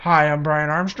Hi, I'm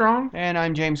Brian Armstrong. And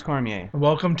I'm James Cormier.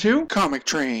 Welcome to Comic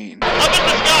Train. Up in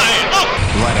the sky! Look!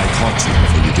 Glad I caught you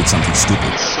before you did something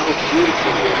stupid. So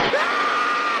beautiful.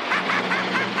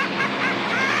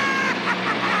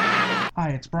 Hi,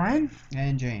 it's Brian.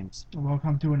 And James.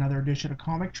 Welcome to another edition of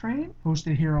Comic Train,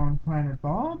 hosted here on Planet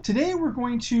Bob. Today we're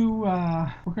going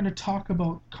to talk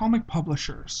about comic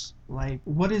publishers. Like,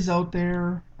 what is out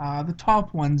there, the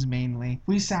top ones mainly.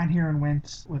 We sat here and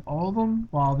went with all of them.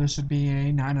 Well, this would be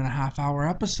a 9.5-hour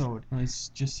episode. Let's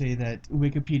just say that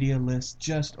Wikipedia lists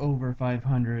just over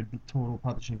 500 total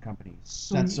publishing companies.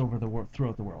 So that's over the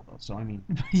throughout the world, though. So I mean,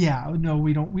 yeah, no,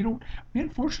 we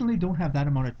unfortunately don't have that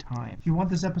amount of time. If you want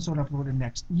this episode uploaded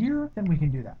next year, then we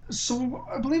can do that. So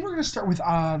I believe we're going to start with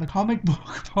the comic book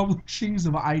publishings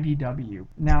of IDW.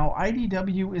 Now,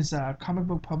 IDW is a comic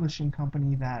book publishing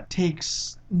company that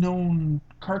takes known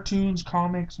cartoons,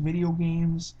 comics, video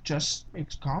games, just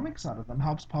makes comics out of them,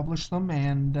 helps publish them,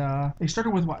 and they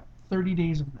started with what? 30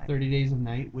 Days of Night. 30 Days of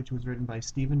Night, which was written by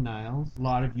Stephen Niles. A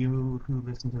lot of you who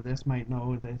listen to this might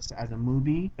know this as a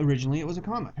movie. Originally, it was a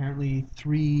comic. Apparently,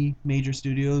 3 major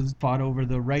studios fought over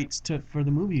the rights for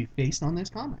the movie based on this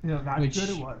comic. Yeah, that's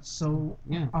good it was. So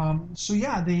yeah.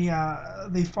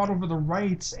 They fought over the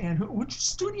rights, and which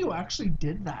studio actually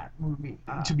did that movie?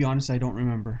 To be honest, I don't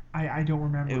remember. I don't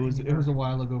remember. It was a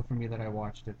while ago for me that I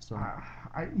watched it. So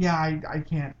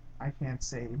I can't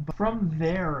say. But from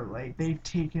there, like, they've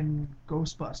taken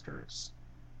Ghostbusters,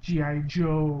 G.I.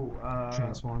 Joe,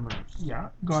 Transformers. Yeah,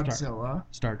 Godzilla,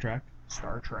 Star Trek,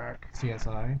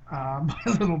 CSI,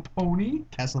 My Little Pony,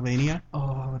 Castlevania.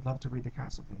 Oh, I would love to read the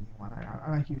Castlevania one.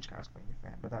 I'm a huge Castlevania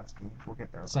fan, but that's me. We'll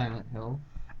get there. Silent Hill.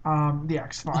 The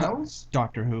X-Files.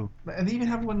 Doctor Who. And they even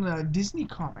have one Disney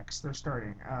Comics they're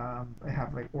starting. They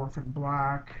have like Orphan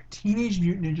Black, Teenage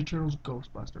Mutant Ninja Turtles,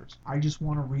 Ghostbusters. I just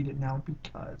want to read it now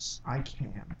because I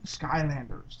can.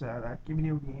 Skylanders, that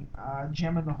video game.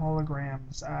 Gem and the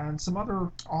Holograms, and some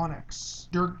other Onyx,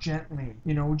 Dirk Gently.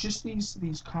 You know, just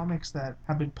these comics that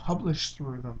have been published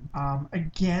through them.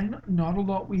 Again, not a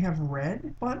lot we have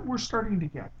read, but we're starting to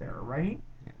get there, right?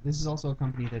 This is also a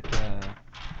company that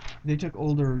they took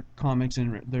older comics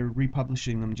and they're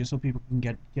republishing them just so people can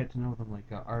get to know them, like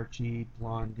Archie,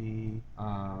 Blondie,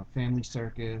 Family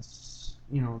Circus.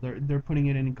 You know, they're putting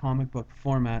it in comic book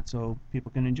format so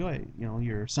people can enjoy it, you know,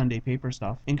 your Sunday paper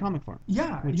stuff in comic form.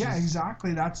 Yeah,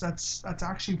 exactly. That's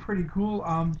actually pretty cool.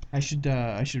 I should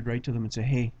write to them and say,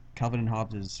 hey, Calvin and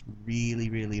Hobbes is really,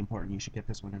 really important. You should get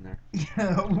this one in there.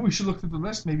 Yeah, we should look through the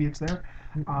list. Maybe it's there.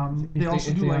 If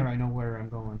they are, I know where I'm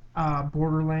going.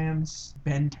 Borderlands,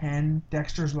 Ben 10,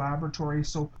 Dexter's Laboratory.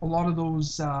 So a lot of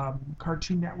those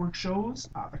Cartoon Network shows.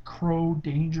 The Crow,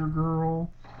 Danger Girl.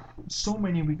 So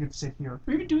many we could sit here.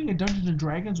 We're even doing a Dungeons and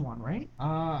Dragons one, right?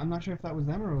 I'm not sure if that was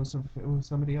them or it was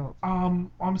somebody else.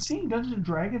 I'm seeing Dungeons and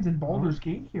Dragons and Baldur's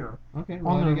Gate here. Okay,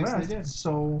 well, on I their guess list. they did.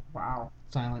 So wow.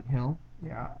 Silent Hill.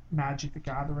 Yeah, Magic the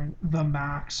Gathering, The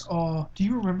Max. Oh, do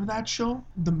you remember that show?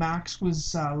 The Max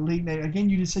was late night. Again,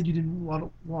 you just said you didn't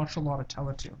watch a lot of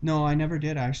Teletoon. No, I never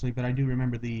did actually, but I do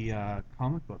remember the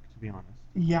comic book, to be honest.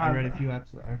 Yeah, I read a few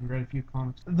episodes. I've read a few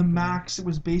comics. The Max, it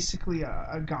was basically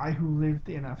a guy who lived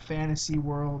in a fantasy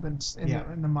world and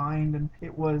in the mind, and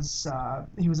it was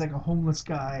he was like a homeless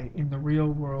guy in the real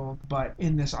world, but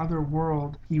in this other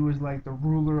world, he was like the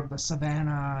ruler of the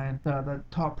savannah, and the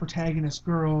top protagonist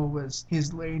girl was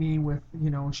his lady with,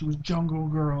 you know, she was Jungle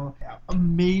Girl.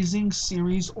 Amazing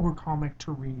series or comic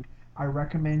to read. I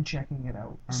recommend checking it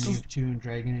out. Army of Two and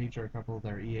Dragon Age are a couple of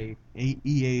their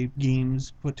EA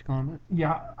games put to comment.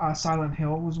 Yeah, Silent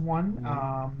Hill was one.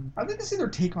 Mm-hmm. I'd like to see their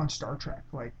take on Star Trek,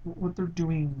 like what they're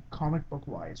doing comic book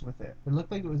wise with it. It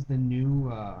looked like it was the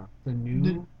new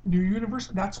new universe.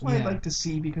 That's what I'd like to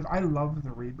see because I love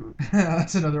the reboot.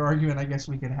 That's another argument I guess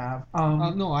we could have.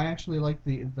 No, I actually like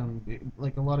them.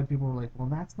 Like a lot of people were like, well,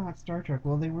 that's not Star Trek.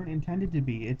 Well, they weren't intended to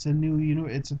be. It's a new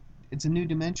It's a new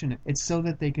dimension. It's so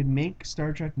that they could make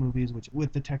Star Trek movies, which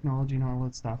with the technology and all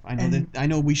that stuff. I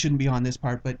know we shouldn't be on this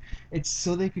part, but it's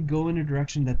so they could go in a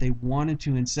direction that they wanted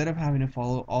to instead of having to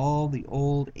follow all the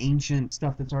old ancient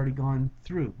stuff that's already gone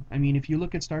through. I mean, if you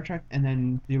look at Star Trek and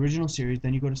then the original series,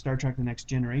 then you go to Star Trek: The Next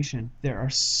Generation, there are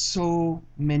so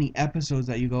many episodes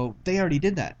that you go, they already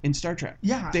did that in Star Trek.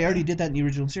 Yeah. They already did that in the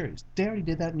original series.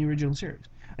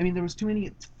 I mean, there was too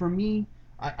many for me.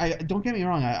 I don't get me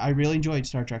wrong. I really enjoyed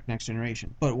Star Trek: Next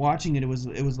Generation, but watching it, it was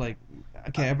like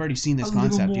Okay, I've already seen this a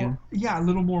little concept. more, yeah, a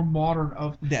little more modern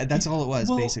of. That's all it was,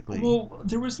 well, basically. Well,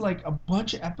 there was like a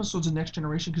bunch of episodes of Next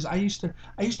Generation because I used to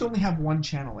only have one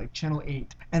channel, like Channel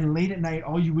 8, and late at night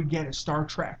all you would get is Star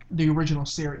Trek, the original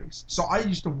series. So I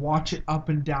used to watch it up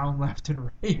and down, left and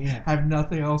right. Yeah. Have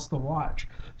nothing else to watch.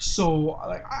 So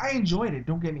like I enjoyed it.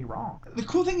 Don't get me wrong. The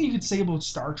cool thing you could say about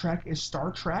Star Trek is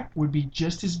Star Trek would be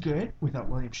just as good without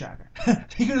William Shatner.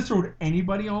 He could have thrown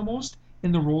anybody almost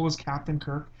in the role as Captain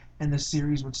Kirk, and the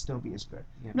series would still be as good.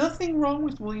 Yeah. Nothing wrong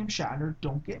with William Shatner.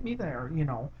 Don't get me there. You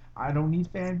know, I don't need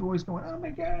fanboys going, oh my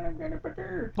god, I'm gonna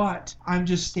better. But I'm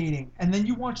just stating. And then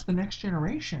you watch the Next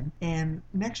Generation, and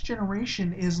Next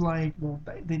Generation is like, well,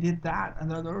 they did that,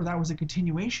 and that was a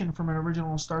continuation from an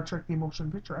original Star Trek: The Motion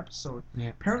Picture episode. Yeah.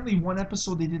 Apparently, one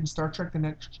episode they did in Star Trek: The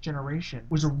Next Generation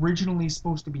was originally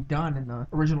supposed to be done in the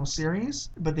original series,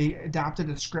 but they adapted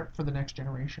a script for the Next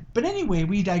Generation. But anyway,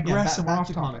 we digress and we're back off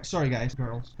to topic. comics. Sorry, guys,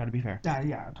 girls. Gotta be fair.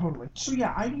 Yeah, totally. So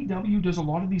yeah, IDW does a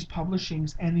lot of these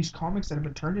publishings and these comics that have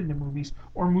been turned into movies,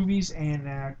 or movies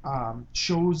and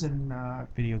shows and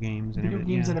Video games and video everything.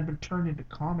 games Yeah. that have been turned into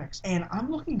comics. And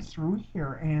I'm looking through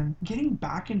here and getting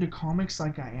back into comics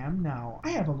like I am now.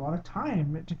 I have a lot of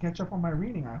time to catch up on my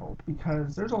reading, I hope,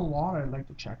 because there's a lot I'd like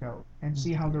to check out and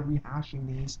see how they're rehashing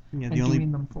these Yeah, and the only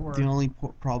doing them forward. the only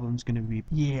problem's gonna be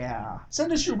Yeah.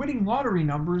 Send us your winning lottery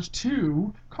numbers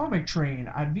to Comic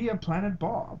Train at Via Planet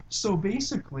Bob. So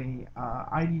basically,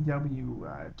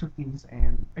 IDW took these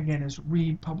and, again, is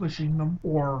republishing them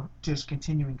or just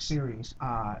continuing series.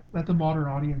 Let the modern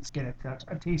audience get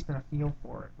a taste and a feel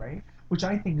for it, right? Which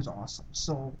I think is awesome.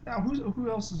 So now who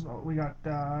else is we got?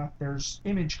 There's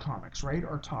Image Comics, right?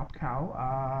 Or Top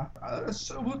Cow.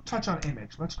 So we'll touch on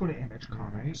Image. Let's go to Image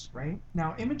Comics, right?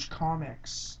 Now Image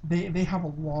Comics, they have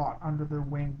a lot under their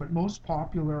wing, but most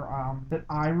popular that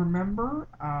I remember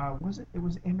it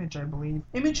was Image, I believe.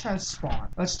 Image has Spawn.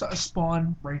 Let's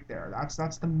Spawn right there.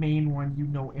 That's the main one you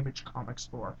know Image Comics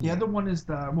for. The other one is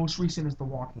the most recent is The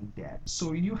Walking Dead.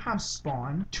 So you have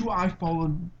Spawn. Two I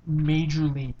followed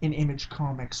majorly in Image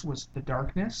Comics was The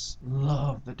Darkness.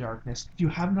 Love The Darkness. If you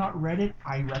have not read it,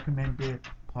 I recommend it.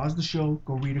 Pause the show,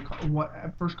 go read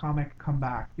a first comic, come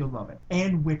back, you'll love it.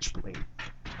 And Witchblade.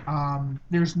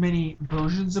 There's many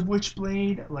versions of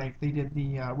Witchblade, like they did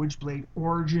the Witchblade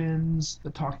Origins,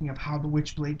 the talking of how the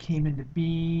Witchblade came into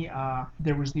be.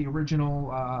 There was the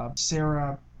original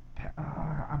Sarah.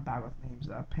 I'm bad with names.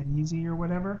 Panizzi or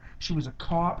whatever. She was a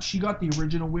cop. She got the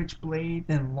original Witchblade,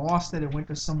 then lost it and went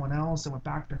to someone else and went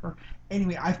back to her.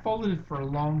 Anyway, I followed it for a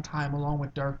long time along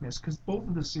with Darkness because both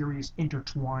of the series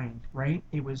intertwined, right?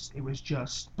 It was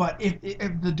just. But if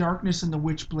the Darkness and the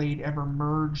Witchblade ever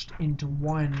merged into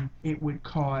one, it would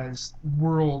cause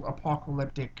world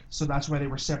apocalyptic. So that's why they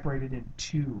were separated in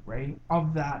two, right?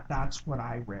 Of that, that's what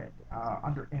I read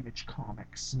under Image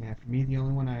Comics. Yeah, for me, the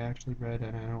only one I actually read,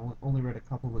 and I only read a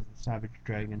couple, was The Savage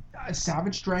Dragon.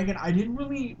 Savage Dragon, I didn't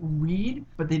really read,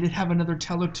 but they did have another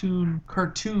Teletoon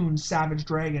cartoon, Savage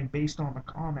Dragon, based on the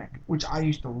comic, which I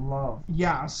used to love.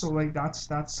 Yeah, so like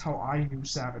that's how I knew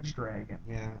Savage Dragon.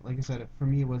 Yeah, like I said, for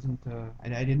me, it wasn't.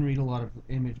 I didn't read a lot of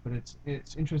Image, but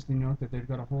it's interesting to note that they've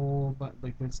got a whole, but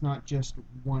like it's not just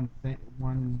one thing,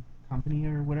 one company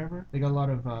or whatever. They got a lot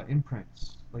of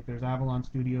imprints. Like there's Avalon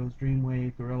Studios,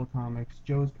 Dreamwave, Guerrilla Comics,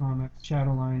 Joe's Comics,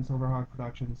 Shadowline, Silverhawk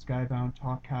Productions, Skybound,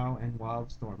 Talk Cow, and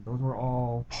Wildstorm. Those were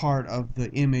all part of the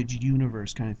Image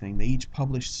universe kind of thing. They each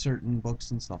published certain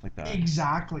books and stuff like that.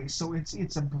 Exactly. So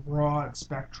it's a broad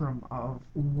spectrum of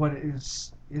what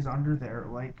is under there.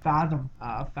 Like Fathom.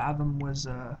 Fathom was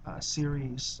a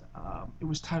series. It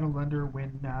was titled under when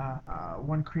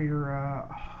one creator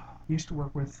used to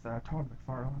work with Todd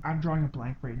McFarlane. I'm drawing a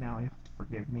blank right now. You have to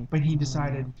forgive me. But he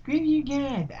decided, screw you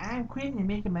guys, I'm quitting and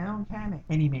making my own comic.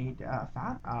 And he made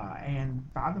Fathom. And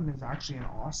Fathom is actually an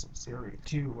awesome series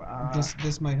too.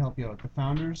 This might help you out. The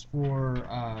founders for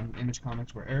Image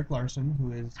Comics were Eric Larson,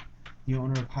 who is the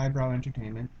owner of Highbrow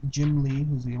Entertainment, Jim Lee,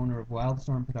 who's the owner of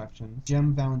Wildstorm Productions,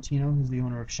 Jim Valentino, who's the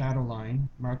owner of Shadowline,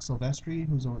 Mark Silvestri,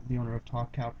 who's the owner of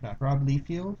Talk Cow Productions, Rob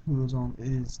Liefeld, who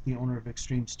is the owner of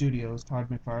Extreme Studios, Todd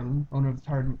McFarlane, owner of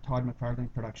Todd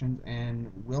McFarlane Productions,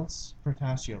 and Wills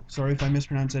Portasio. Sorry if I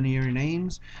mispronounce any of your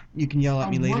names. You can yell at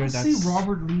me later. I want to say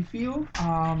Robert Liefeld,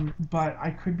 but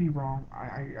I could be wrong.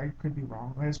 I could be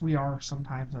wrong, as we are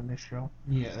sometimes on this show.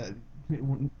 Yeah.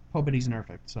 Oh, but he's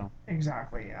perfect. So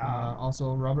Exactly.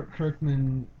 also Robert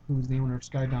Kirkman, who's the owner of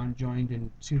Skydon, joined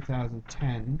in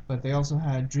 2010. But they also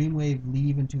had Dreamwave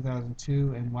leave in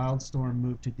 2002, and Wildstorm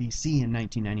moved to DC in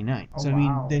 1999. Oh, So I mean,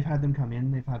 wow. they've had them come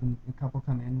in. They've had them, a couple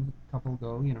come in, a couple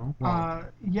go. You know.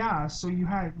 Yeah. So you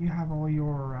have all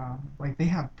your like they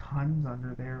have tons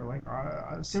under there, like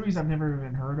a series I've never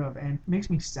even heard of, and it makes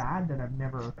me sad that I've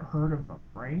never heard of them.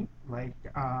 Right? Like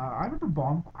I remember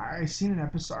Bomb. I seen an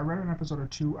episode. I read an episode or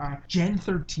two. Gen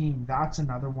 13. That's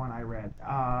another one I read.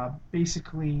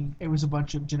 Basically, it was a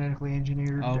bunch of genetically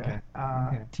engineered Okay.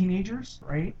 teenagers,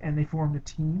 right? And they formed a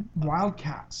team.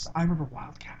 Wildcats. I remember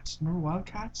Wildcats. Remember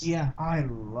Wildcats? Yeah. I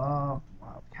loved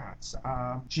Wildcats.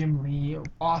 Jim Lee,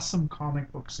 awesome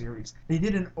comic book series. They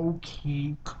did an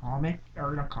okay comic,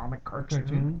 or not comic,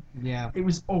 cartoon. Yeah. It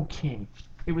was okay.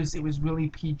 It was really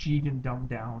PG'd and dumbed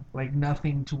down, like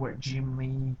nothing to what Jim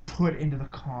Lee put into the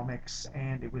comics,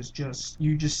 and it was just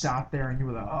you just sat there and you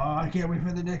were like, oh, I can't wait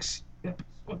for the next episode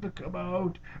to come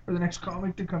out or the next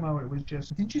comic to come out. It was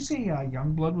just. Didn't you say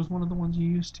Youngblood was one of the ones you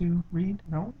used to read?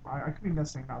 No, I could be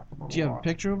messing up. Do you have a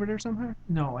picture over there somewhere?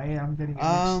 No, I'm getting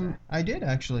it mixed. I did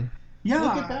actually. Yeah.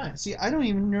 Look at that. See, I don't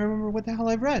even remember what the hell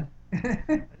I've read.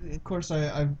 Of course,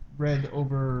 I've read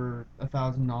over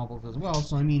 1,000 novels as well,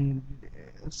 so I mean,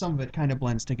 some of it kind of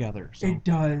blends together. So. It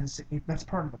does. That's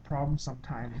part of the problem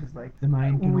sometimes. Is like The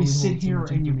mind when can we only sit hold so here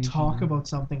much and you information. talk about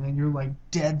something and you're like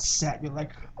dead set. You're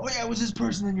like, oh yeah, it was this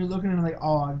person, and you're looking at it like,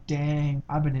 oh dang,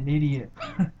 I've been an idiot.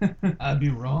 I'd be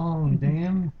wrong,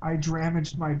 damn. I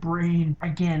damaged my brain.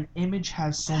 Again, Image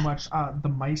has so much. The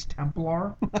Mice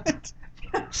Templar. What?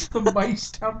 The Mice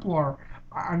Templar.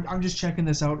 I'm just checking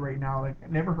this out right now. Like, I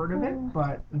never heard of it,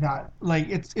 but that like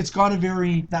it's got a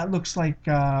very that looks like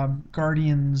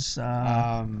Guardians. The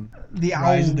owl.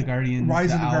 Rise of the Guardians.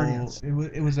 Rise of the Owl. Guardians.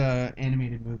 It was a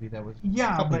animated movie that was a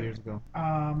Yeah, couple but of years ago.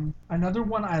 another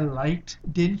one I liked,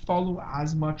 didn't follow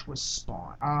as much, was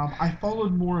Spawn. I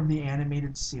followed more of the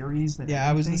animated series than Yeah,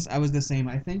 anything. I was the same.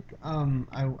 I think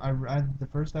I read the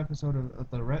first episode of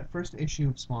the first issue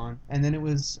of Spawn, and then it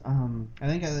was I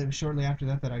think it was shortly after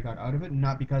that I got out of it,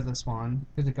 not because of Spawn,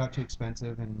 because it got too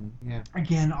expensive, and yeah.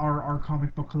 Again, our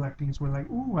comic book collectings were like,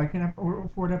 ooh, I can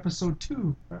afford episode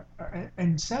 2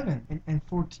 and 7 and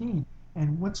 14.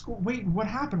 And wait, what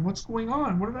happened? What's going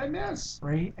on? What did I miss?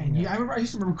 Right? And Yeah. I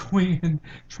used to remember going and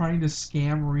trying to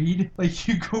scam read. Like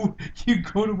you go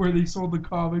to where they sold the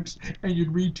comics and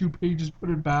you'd read 2 pages, put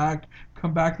it back,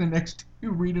 come back the next day,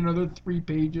 read another 3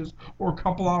 pages, or a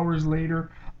couple hours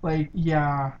later. Like,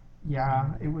 yeah,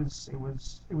 it was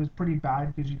pretty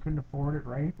bad because you couldn't afford it,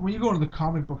 right? When you go to the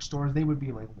comic book stores, they would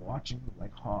be like watching you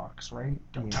like hawks, right?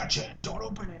 Don't touch it, don't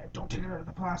open it, don't take it out of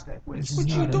the plastic. Which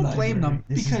you don't blame them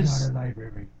because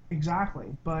library.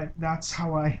 exactly. But that's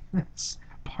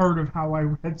part of how I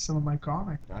read some of my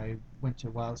comics. I went to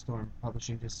Wildstorm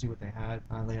Publishing just to see what they had.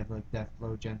 They had like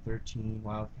Deathblow, Gen 13,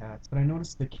 Wildcats, but I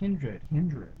noticed the Kindred.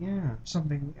 Yeah.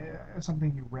 Something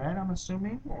you read, I'm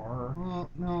assuming, or Well,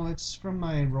 no, it's from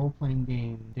my role-playing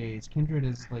game days. Kindred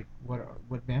is like what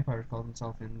vampires called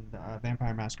themselves in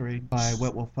Vampire Masquerade by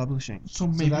Wet Wolf Publishing. so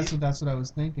So maybe. that's what I was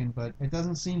thinking, but it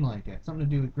doesn't seem like it. Something to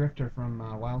do with Grifter from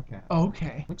Wildcat.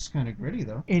 Okay. Looks kind of gritty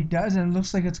though. It does, and it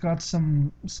looks like it's got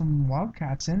some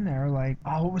Wildcats in there. Like,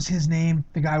 what was his name?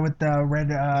 The guy with the red.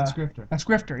 That's Grifter. That's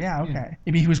Grifter. Yeah. Okay. Yeah.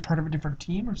 Maybe he was part of a different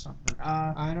team or something.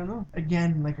 I don't know.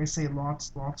 Again, like I say,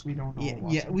 lots we don't know.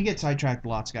 Lots of- we get sidetracked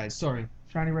lots, guys. Sorry.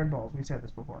 Shiny red balls. We said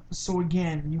this before. So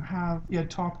again, you had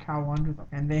Top Cow under them,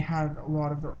 and they had a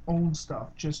lot of their own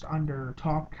stuff just under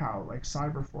Top Cow, like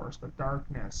Cyberforce, The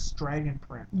Darkness,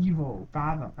 Dragonprint, Evo,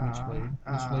 Fathom. Witchblade.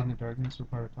 Witchblade and the Darkness were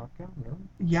part of Top Cow, really?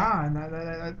 Yeah, and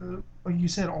that like you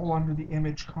said, all under the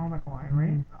Image comic line,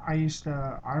 right?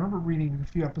 I remember reading a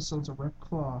few episodes of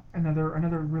Ripclaw. Another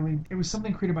really, it was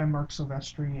something created by Mark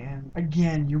Silvestri, and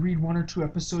again, you read 1 or 2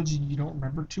 episodes and you don't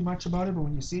remember too much about it, but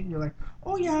when you see it, you're like,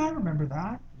 oh yeah, I remember that.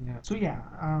 Yeah. So yeah,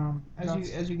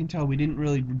 As you can tell, we didn't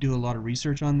really do a lot of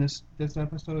research on this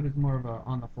episode. It's more of a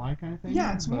on the fly kind of thing.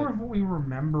 yeah, it's but- more of what we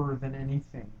remember than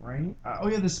anything, right?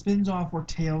 The spins off were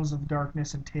Tales of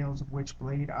Darkness and Tales of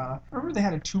Witchblade. I remember they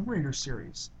had a Tomb Raider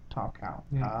series, Top Cow.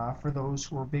 Yeah. For those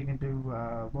who are big into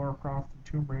Lara Croft and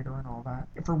Tomb Raider and all that.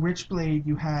 For Witchblade,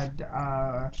 you had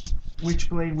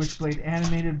Witchblade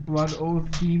Animated, Blood Oath,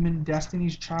 Demon,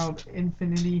 Destiny's Child,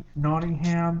 Infinity,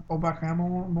 Nottingham,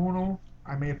 Obakamono.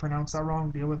 I may have pronounced that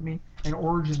wrong, deal with me. An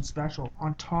Origin Special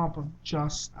on top of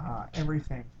just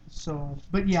everything. So,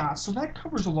 but yeah, so that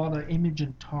covers a lot of Image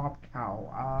and Top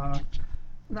Cow.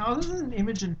 Now, other than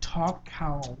Image and Top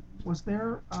Cow, was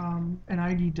there an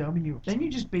IDW? Then you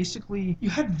just basically, you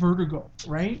had Vertigo,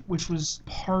 right? Which was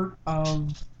part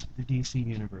of The DC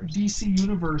universe. DC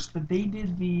Universe, but they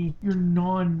did your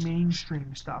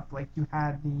non-mainstream stuff. Like you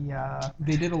had the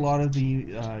They did a lot of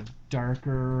the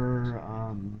darker,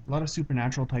 a lot of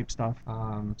supernatural type stuff.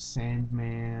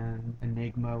 Sandman,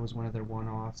 Enigma was one of their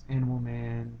one-offs. Animal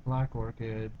Man, Black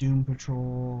Orchid, Doom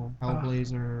Patrol,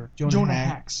 Hellblazer, Jonah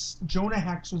Hex. Jonah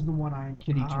Hex was the one I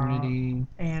Kid Eternity,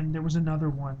 and there was another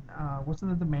one. Wasn't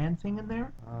there the Man Thing in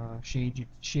there? Shade the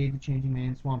Changing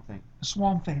Man, Swamp Thing.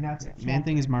 Swamp Thing. That's it. Man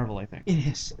Thing is Marvel, I think. It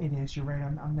is. It is. You're right.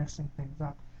 I'm messing things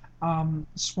up.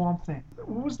 Swamp Thing.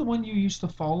 What was the one you used to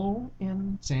follow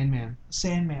in Sandman.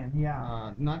 Sandman?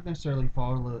 Yeah. Not necessarily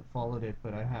followed it,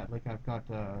 but I've got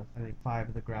I think 5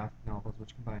 of the graphic novels,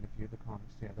 which combine a few of the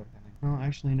comics together. Well,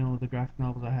 actually, no. The graphic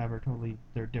novels I have are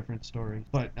they're different stories.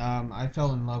 But I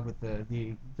fell in love with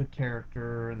the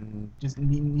character and just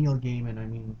Neil Gaiman. I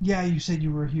mean. Yeah, you said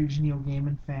you were a huge Neil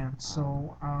Gaiman fan,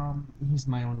 so he's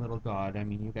my own little god. I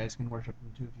mean, you guys can worship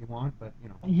him too if you want, but you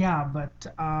know. Yeah, but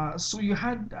so you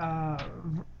had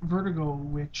Vertigo,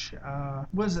 which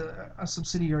was a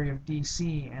subsidiary of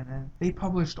DC, and then they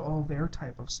published all their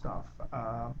type of stuff,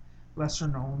 lesser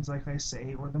knowns, like I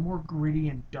say, or the more gritty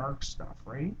and dark stuff,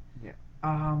 right? Yeah.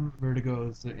 Vertigo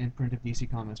is the imprint of DC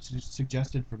Comics,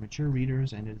 suggested for mature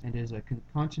readers, and is a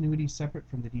continuity separate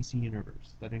from the DC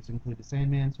universe. That has included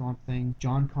Sandman, Swamp Thing,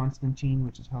 John Constantine,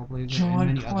 which is Hellblazer, John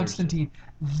and many Constantine.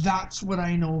 others. That's what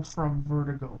I know from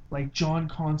Vertigo. Like John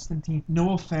Constantine.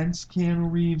 No offense,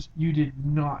 Keanu Reeves, you did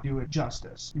not do it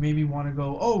justice. You made me want to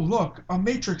go, oh look, a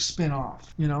Matrix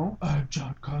spin-off. You know,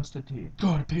 John Constantine.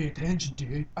 Gotta pay attention,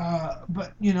 dude.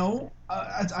 But you know.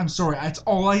 I'm sorry. That's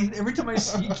all every time I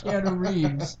see Keanu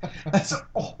Reeves, that's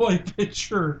all I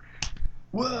picture.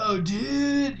 Whoa,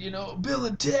 dude! You know, Bill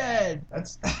and Ted.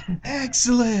 That's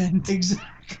excellent.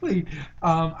 Exactly.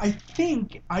 I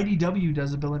think IDW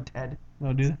does a Bill and Ted.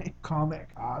 Oh, do they? Comic.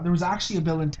 There was actually a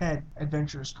Bill and Ted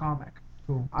Adventures comic.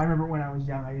 Cool. I remember when I was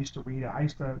young, I used to read it. I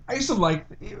used to like,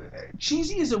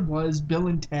 cheesy as it was, Bill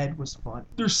and Ted was fun.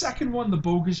 Their second one, The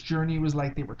Bogus Journey, was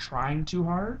like they were trying too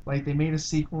hard. Like they made a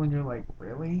sequel and you're like,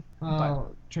 really?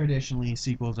 Well, traditionally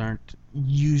sequels aren't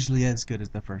usually as good as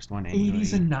the first one anyway.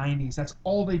 80s and 90s, that's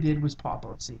all they did was pop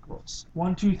out sequels.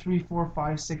 1, 2, 3, 4,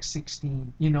 5, 6,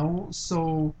 16. You know,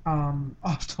 so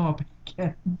off topic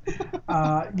again.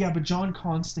 Yeah, but John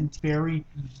Constantine, very,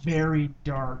 very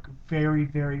dark, very,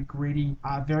 very gritty,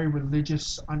 very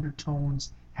religious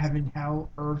undertones, heaven,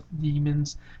 hell, earth,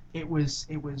 demons. It was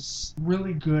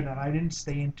really good, and I didn't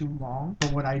stay in too long,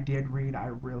 but what I did read I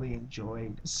really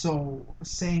enjoyed. So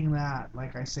saying that,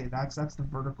 like I say, that's the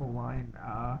Vertical line.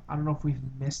 I don't know if we've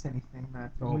missed anything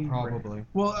that we probably read.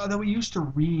 Well, that we used to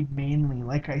read mainly.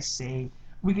 Like I say,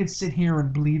 we could sit here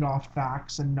and bleed off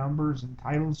facts and numbers and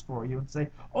titles for you and say,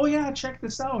 oh yeah, check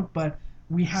this out, but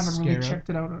we haven't really checked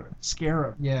it out.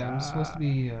 Scarab. Yeah, it was supposed to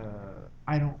be.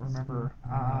 I don't remember.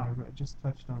 I just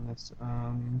touched on this.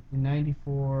 In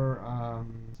 '94,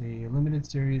 the limited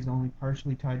series only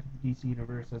partially tied to the DC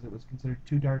universe, as it was considered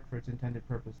too dark for its intended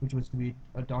purpose, which was to be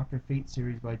a Dr. Fate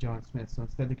series by John Smith. So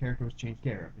instead, the character was changed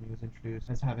Scarab, and he was introduced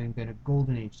as having been a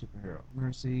Golden Age superhero.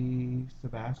 Mercy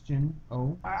Sebastian.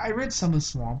 Oh, I read some of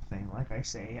Swamp Thing, like I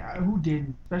say. Who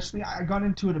didn't? Especially, I got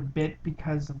into it a bit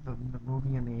because of the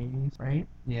movie in the '80s, right?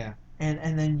 Yeah.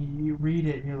 And then you read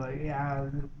it and you're like, yeah,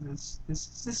 this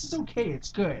is okay,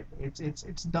 it's good,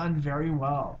 it's done very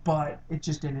well, but it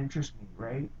just didn't interest me,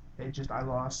 right? I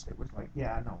lost. It was like,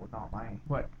 yeah, no, not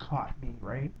what caught me,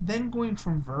 right? Then going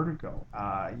from Vertigo,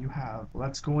 you have,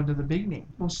 let's go into the big name.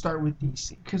 We'll start with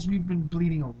DC because we've been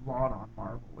bleeding a lot on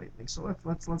Marvel lately. So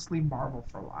let's leave Marvel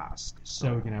for last.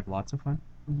 So we can have lots of fun.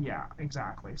 Yeah,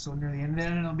 exactly. So near the end,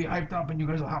 then it'll be hyped up, and you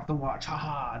guys will have to watch.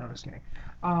 Haha! No, just kidding.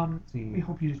 We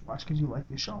hope you just watch because you like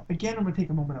this show. Again, I'm gonna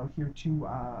take a moment out here to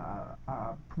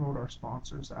promote our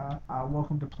sponsors.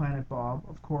 Welcome to Planet Bob,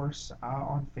 of course,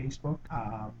 on Facebook.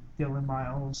 Dylan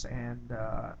Miles and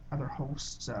other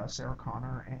hosts, Sarah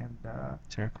Connor and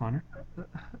Sarah Connor. You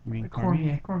mean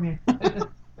Cormier?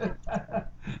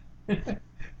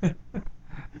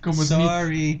 Come with Sorry,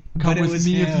 me. Come with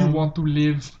me if you want to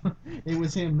live. It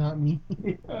was him, not me.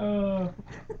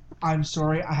 I'm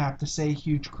sorry, I have to say,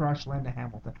 huge crush, Linda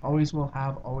Hamilton. Always will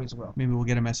have, always will. Maybe we'll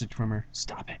get a message from her.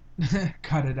 Stop it.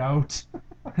 Cut it out.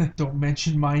 Don't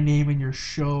mention my name in your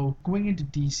show. Going into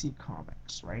DC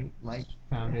Comics, right? Like,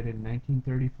 founded in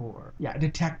 1934. Yeah,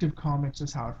 Detective Comics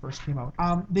is how it first came out.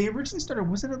 They originally started,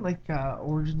 wasn't it like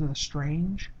Origins of the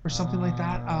Strange or something like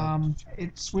that?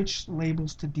 It switched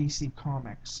labels to DC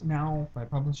Comics. Now, By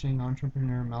publishing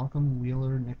entrepreneur Malcolm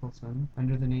Wheeler Nicholson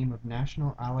under the name of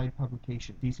National Allied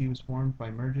Publications. DC was formed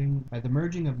by the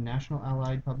merging of National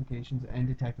Allied Publications and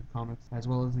Detective Comics, as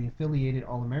well as the affiliated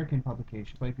All-American Publications.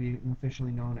 Despite being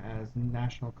officially known as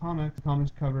National Comics, the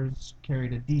comics covers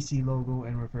carried a DC logo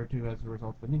and referred to as a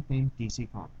result of the nickname DC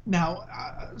Comics. Now,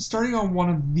 starting on one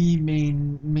of the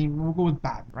main, we'll go with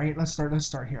Batman, right? Let's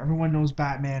start here. Everyone knows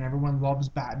Batman. Everyone loves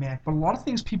Batman. But a lot of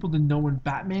things people didn't know when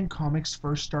Batman comics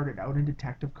first started out in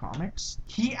Detective Comics,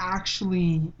 he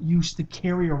actually used to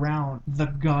carry around the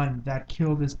gun that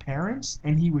killed his parents,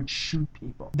 and he would shoot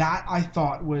people. That I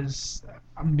thought was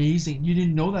amazing. You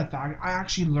didn't know that fact. I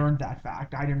actually learned that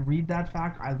fact. I didn't read that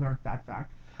fact. I learned that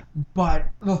fact. But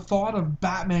the thought of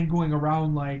Batman going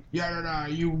around like,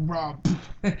 you rob,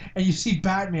 and you see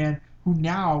Batman, who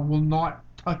now will not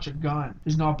touch a gun,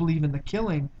 does not believe in the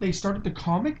killing. They started the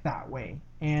comic that way,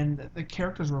 and the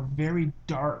characters were very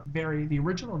dark, the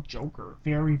original Joker,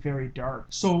 very, very dark.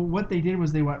 So what they did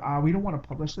was they went, we don't want to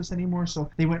publish this anymore, so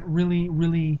they went really,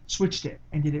 really switched it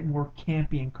and did it more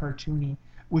campy and cartoony,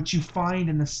 which you find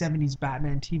in the 70s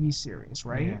Batman TV series,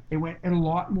 right? Yeah. It went a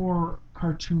lot more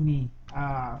cartoony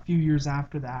a few years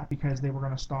after that because they were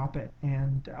going to stop it.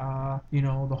 And,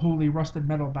 the holy rusted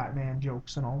metal Batman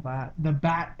jokes and all that. The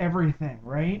Bat everything,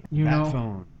 right? Bat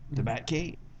phone, the Bat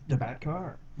Cape, the Bat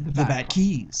car, the Bat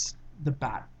keys, the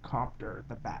Bat copter,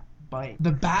 the Bat bike,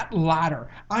 the Bat ladder.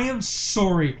 I am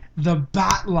sorry, the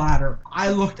Bat ladder.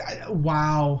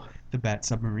 Wow. the Bat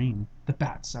submarine. The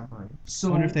Bat submarine. So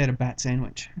I wonder if they had a bat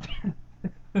sandwich.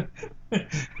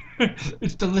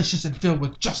 It's delicious and filled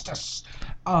with justice.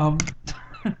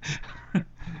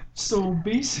 So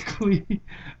basically, they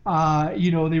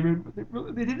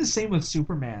did the same with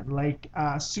Superman. Like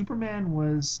Superman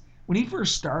was, when he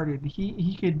first started,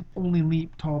 he could only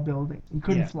leap tall buildings. He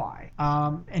couldn't fly.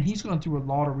 And he's gone through a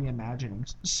lot of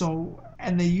reimaginings. So,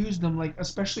 and they used them, like,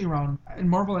 especially around, in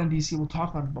Marvel and DC, we'll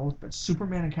talk on both, but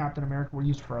Superman and Captain America were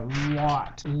used for a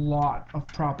lot of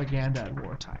propaganda at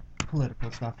wartime.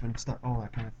 Political stuff and stuff, all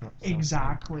that kind of stuff.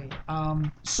 Exactly.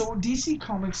 So DC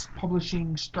Comics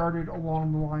publishing started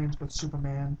along the lines with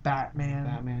Superman,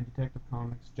 Batman, Detective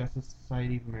Comics, Justice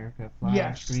Society of America, Flash,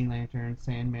 Yes. Green Lantern,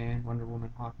 Sandman, Wonder Woman,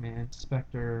 Hawkman,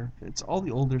 Spectre. It's all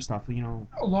the older stuff,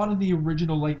 a lot of the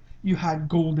original, like, you had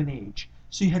Golden Age.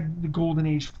 So you had the Golden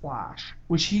Age Flash,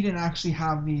 which he didn't actually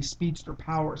have the speedster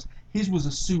powers. His was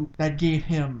a suit that gave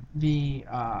him the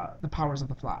powers of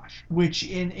the Flash. Which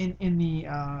in the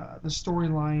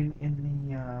storyline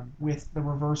with the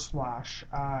Reverse Flash,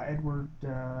 Edward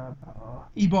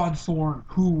Eobard Thawne,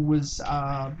 who was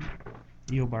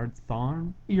Eobard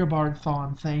Thawne? Eobard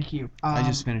Thawne, thank you. I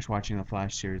just finished watching the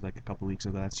Flash series like a couple weeks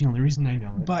ago. That's the only reason I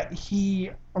know it. But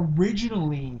he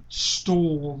originally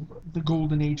stole the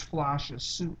Golden Age Flash's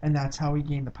suit, and that's how he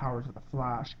gained the powers of the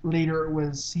Flash. Later, it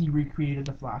was he recreated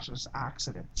the Flash's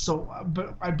accident. So,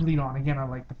 but I bleed on again. I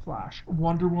like the Flash.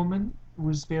 Wonder Woman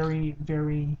was very,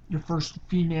 very your first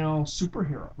female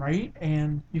superhero, right?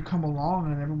 And you come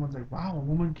along and everyone's like, wow, a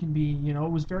woman can be,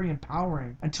 it was very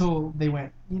empowering until they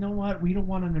went, you know what, we don't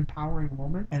want an empowering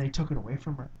woman, and they took it away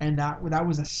from her. And that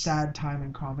was a sad time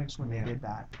in comics when they did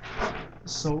that.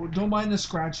 So don't mind the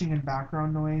scratching and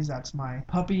background noise. That's my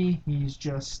puppy. He's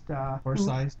just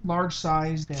Horse-sized?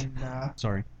 Large-sized, and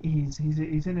Sorry. he's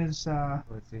in his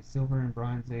Let's see, Silver and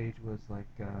Bronze Age was like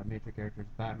major characters: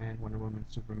 Batman, Wonder Woman,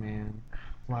 Superman,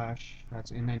 Flash.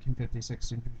 That's in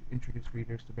 1956 introduced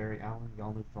readers to Barry Allen, the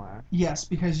all-new Flash. Yes,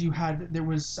 because there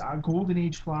was Golden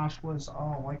Age Flash was,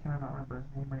 why can I not remember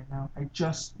his name right now? I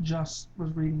just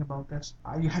was reading about this.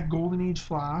 You had Golden Age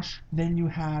Flash, then you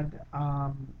had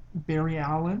Barry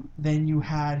Allen, then you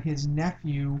had his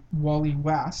nephew Wally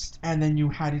West, and then you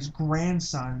had his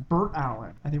grandson Burt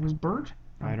Allen. I think it was Burt.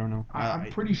 I don't know. I'm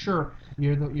pretty sure.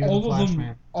 You're the Flash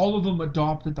man. All of them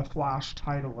adopted the Flash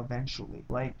title eventually.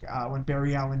 Like when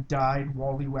Barry Allen died,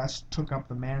 Wally West took up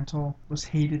the mantle. Was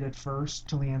hated at first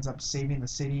till he ends up saving the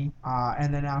city.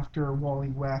 And then after Wally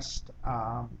West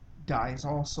dies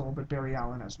also, but Barry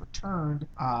Allen has returned,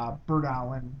 Burt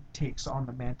Allen takes on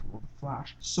the mantle of the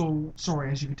Flash. So,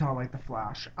 sorry, as you can tell, I like the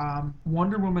Flash.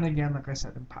 Wonder Woman, again, like I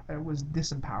said, it was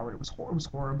disempowered. It was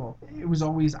horrible. It was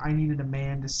always, I needed a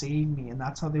man to save me, and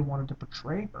that's how they wanted to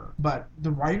portray her. But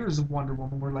the writers of Wonder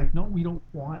Woman were like, no, we don't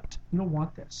want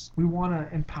this. We want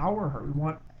to empower her. We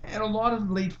want And a lot of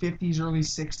the late 50s, early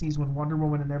 60s, when Wonder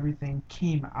Woman and everything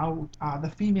came out, the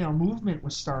female movement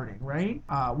was starting, right?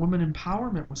 Women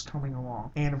empowerment was coming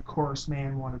along. And of course,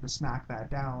 man wanted to smack that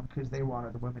down because they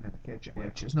wanted the women in the kitchen,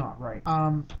 which is not right.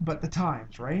 But the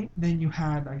times, right? Then you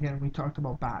had, again, we talked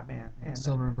about Batman. And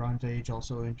Silver and Bronze Age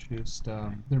also introduced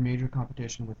their major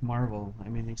competition with Marvel. I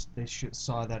mean, they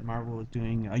saw that Marvel was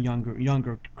doing a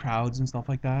younger crowds and stuff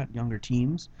like that, younger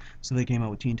teams, so they came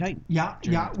out with Teen Titans.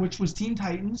 Yeah, which was Teen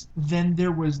Titans. Then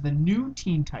there was the new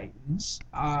Teen Titans,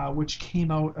 which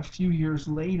came out a few years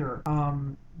later.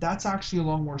 That's actually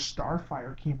along where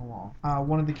Starfire came along.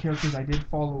 One of the characters I did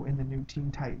follow in the new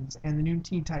Teen Titans. And the new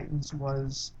Teen Titans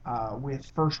was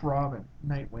with first Robin,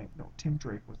 Nightwing. No, Tim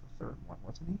Drake was the third one,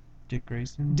 wasn't he? Dick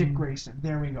Grayson. Dick Grayson.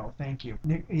 There we go. Thank you.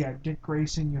 Dick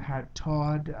Grayson. You had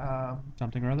Todd.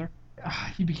 Something or other?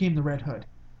 He became the Red Hood.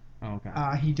 Oh, okay.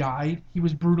 He died. He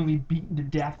was brutally beaten to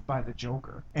death by the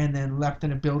Joker, and then left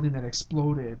in a building that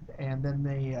exploded. And then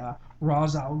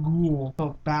Ra's al Ghul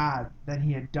felt bad that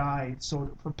he had died, so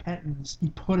for penance, he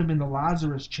put him in the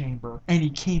Lazarus chamber, and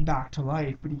he came back to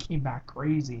life, but he came back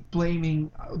crazy,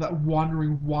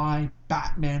 wondering why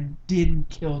Batman didn't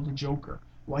kill the Joker,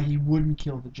 why he wouldn't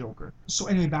kill the Joker. So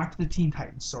anyway, back to the Teen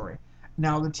Titans. Sorry.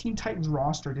 Now, the Teen Titans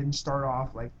roster didn't start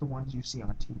off like the ones you see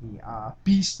on TV.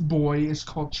 Beast Boy is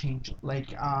called Changeling.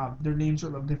 Their names are a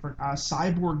little different.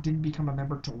 Cyborg didn't become a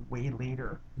member till way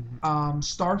later. Mm-hmm.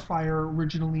 Starfire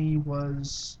originally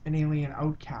was an alien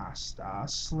outcast,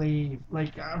 slave.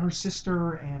 Her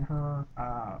sister and her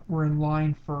were in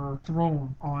line for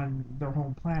throne on their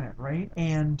home planet, right?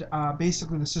 And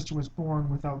basically the sister was born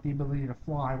without the ability to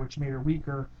fly, which made her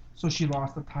weaker, so she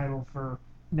lost the title for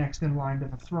next in line to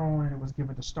the throne, and it was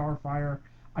given to Starfire.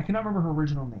 I cannot remember her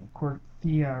original name,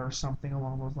 Corthea or something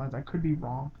along those lines. I could be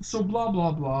wrong. So blah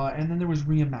blah blah, and then there was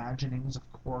reimaginings, of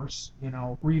course,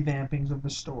 revampings of the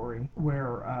story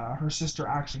where her sister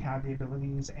actually had the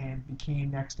abilities and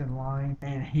became next in line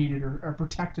and hated her or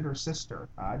protected her sister.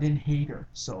 Didn't hate her.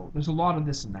 So there's a lot of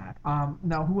this and that.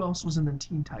 Now who else was in the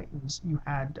Teen Titans? You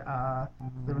had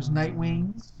there was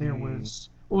Nightwing. There was.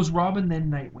 It was Robin,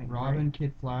 then Nightwing. Robin, right?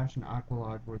 Kid Flash, and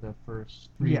Aqualad were the first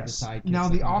three of the sidekicks. Now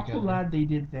the Aqualad together. they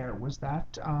did there was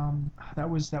that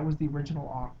was the original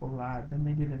Aqualad. Then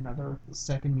they did another. The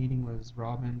second meeting was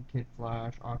Robin, Kid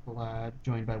Flash, Aqualad,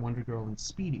 joined by Wonder Girl and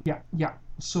Speedy. Yeah.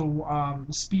 So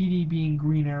Speedy being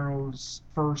Green Arrow's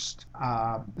first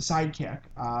sidekick,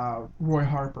 Roy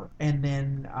Harper, and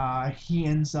then he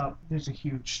ends up. There's a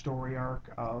huge story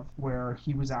arc of where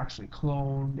he was actually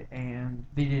cloned and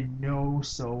they didn't know.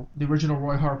 So the original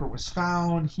Roy Harper was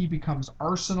found. He becomes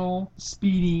Arsenal.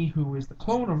 Speedy, who is the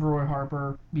clone of Roy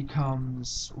Harper,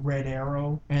 becomes Red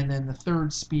Arrow, and then the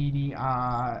third Speedy,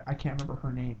 I can't remember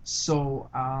her name. So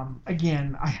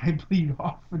again, I bleed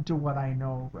off into what I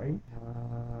know, right?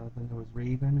 Then there was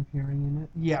Raven appearing in it.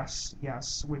 Yes,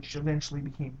 which eventually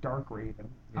became Dark Raven.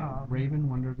 Yeah, Raven,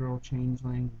 Wonder Girl,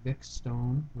 Changeling, Vic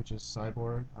Stone, which is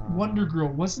Cyborg. Wonder Girl,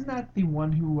 wasn't that the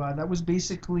one who, that was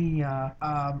basically a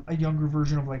younger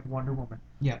version of like Wonder Woman?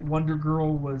 Yeah. Wonder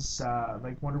Girl was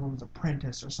like Wonder Woman's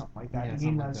apprentice or something like that. Yeah, He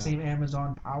gained like the that. same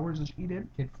Amazon powers as she did.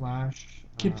 Kid Flash.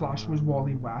 Kid Flash was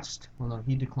Wally West. Well, no,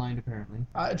 he declined apparently.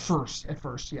 At first,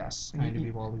 yes. Trying to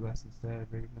be Wally West instead.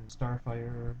 Raven,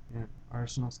 Starfire, and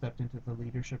Arsenal stepped into the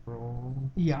leadership role.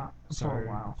 Yeah, Sorry.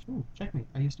 for a while. Ooh, checkmate.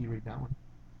 I used to read that one.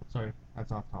 Sorry,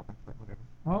 that's off topic, but whatever.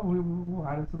 Well, we'll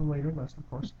add it to the later list, of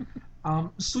course.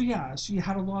 So you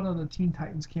had a lot of the Teen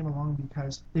Titans came along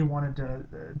because they wanted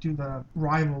to do the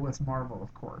rival with Marvel,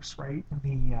 of course, right?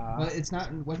 Well,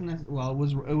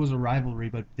 it was a rivalry,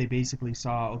 but they basically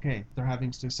saw, okay, they're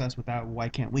having success with that, why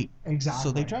can't we? Exactly.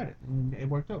 So they tried it, and it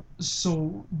worked out.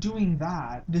 So doing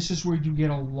that, this is where you get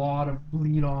a lot of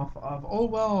bleed off of,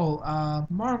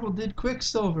 Marvel did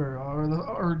Quicksilver,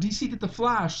 or DC did the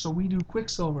Flash, so we do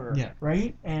Quicksilver, yeah,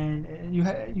 right? And you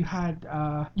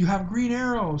have Green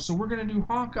Arrow, so we're gonna do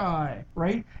Hawkeye,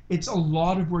 right? It's a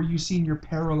lot of where you see in your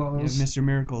parallels. Yeah, Mr.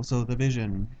 Miracle, so the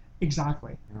Vision.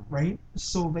 Exactly, Yeah. right?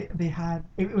 So they had,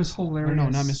 it was hilarious. Or no,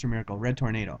 not Mr. Miracle, Red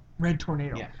Tornado. Red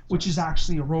Tornado, Yeah, which is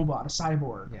actually a robot, a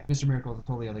cyborg. Yeah, Mr. Miracle is a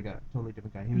totally other guy, totally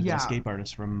different guy. He was Yeah. an escape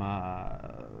artist from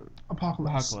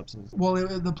Apocalypse. Apocalypses. Well,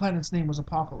 the planet's name was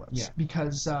Apocalypse, Yeah.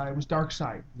 because it was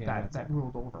Darkseid Yeah, that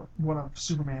ruled over. One of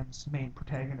Superman's main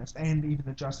protagonists, and even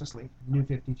the Justice League. New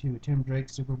 52, Tim Drake,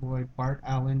 Superboy, Bart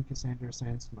Allen, Cassandra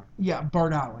Sandsmark. Yeah,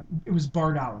 Bart Allen. It was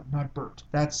Bart Allen, not Bert.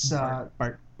 That's Bart.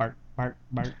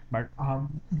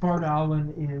 Bart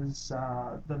Allen is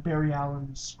the Barry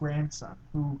Allen's grandson,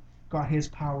 who got his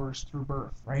powers through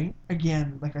birth, right?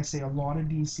 Again, like I say, a lot of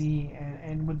DC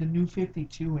and with the new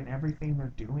 52 and everything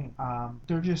they're doing,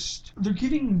 they're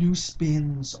giving new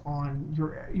spins on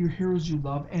your heroes you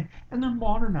love, and they're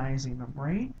modernizing them,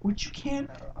 right? Which you can't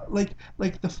like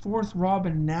the fourth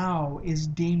Robin now is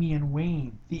Damian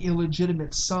Wayne, the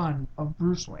illegitimate son of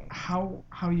Bruce Wayne. How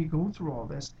you go through all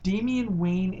this? Damian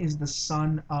Wayne is the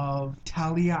son of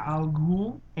Talia al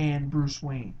Ghul and Bruce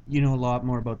Wayne. You know a lot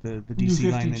more about the New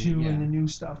DC line 52 than and the new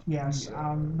stuff, yes.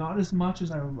 Yeah. Not as much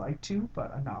as I would like to,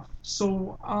 but enough.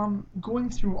 So, going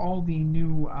through all the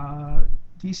new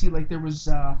DC, like there was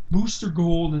Booster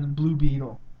Gold and Blue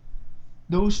Beetle.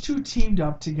 Those two teamed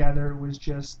up together was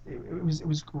just it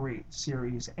was great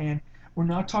series, and we're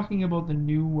not talking about the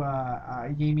new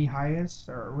Yami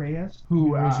Reyes,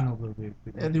 who the original Blue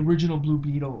Beetle. the original Blue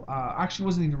Beetle. Actually,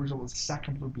 wasn't the original; it was the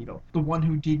second Blue Beetle, the one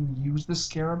who didn't use the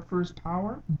Scarab for his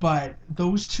power. But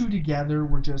those two together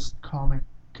were just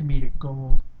comedic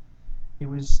gold. It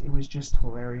was just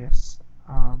hilarious.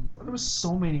 There was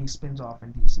so many spins off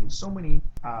in DC, so many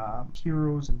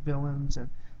heroes and villains, and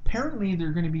apparently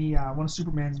they're going to be one of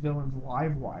Superman's villains,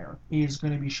 Livewire, is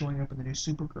going to be showing up in the new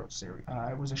Supergirl series.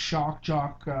 It was a shock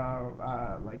jock,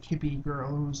 like hippie girl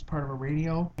who was part of a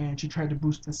radio, and she tried to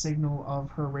boost the signal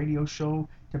of her radio show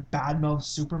to badmouth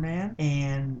Superman,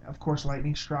 and of course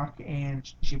lightning struck,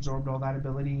 and she absorbed all that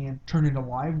ability and turned into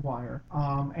Livewire.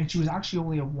 And she was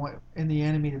actually only in the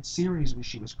animated series when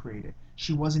she was created.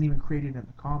 She wasn't even created in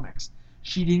the comics.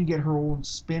 She didn't get her own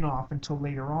spin-off until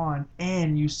later on,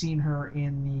 and you've seen her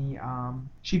in the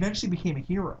she eventually became a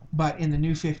hero, but in the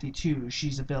new 52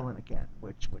 she's a villain again,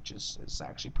 which is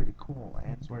actually pretty cool,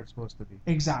 and That's where it's supposed to be.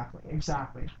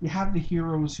 exactly you have the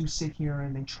heroes who sit here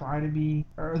and they try to be,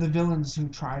 or the villains who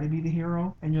try to be the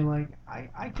hero, and you're like,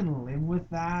 I can live with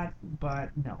that,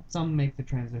 but no. Some make the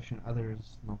transition,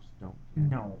 others most don't.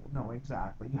 No,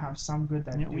 exactly. You have some good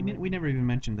that Yeah, do we never even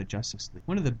mentioned the Justice League,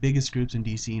 one of the biggest groups in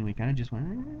DC, and we kind of just went.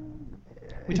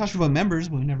 We It's talked about members,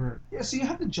 but we never. Yeah, so you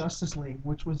have the Justice League,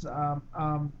 which was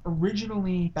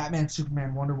originally Batman,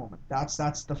 Superman, Wonder Woman. That's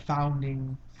the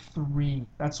founding three.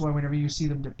 That's why whenever you see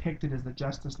them depicted as the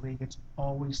Justice League, it's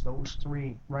always those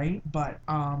three, right? But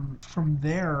from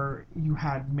there, you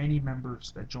had many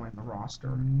members that joined the roster.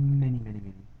 Many.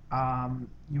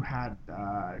 You had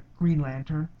Green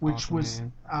Lantern, which was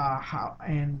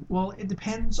it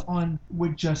depends on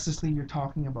what Justice League you're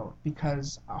talking about,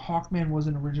 because Hawkman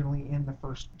wasn't originally in the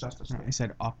first Justice League. I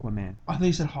said Aquaman. I thought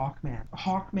you said Hawkman.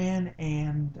 Hawkman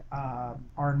and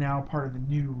are now part of the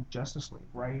new Justice League,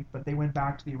 right? But they went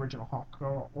back to the original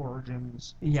Hawk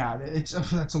origins. Yeah,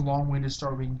 that's a long-winded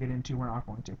story we can get into. We're not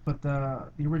going to. But the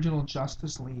original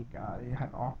Justice League, you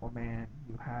had Aquaman,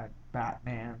 you had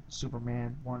Batman,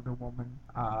 Superman, Wonder Woman.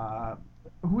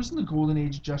 Who was in the Golden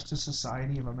Age Justice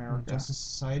Society of America? Justice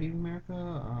Society of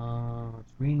America.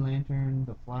 It's Green Lantern,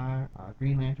 the Flash.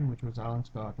 Green Lantern, which was Alan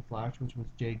Scott. The Flash, which was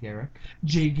Jay Garrick.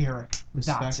 Jay Garrick. The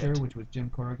That's Spectre, it. which was Jim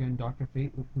Corrigan. Doctor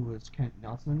Fate, who was Kent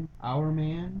Nelson. Our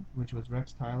Man, which was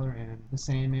Rex Tyler, and the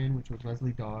Sandman, which was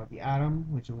Leslie Dodd. The Atom,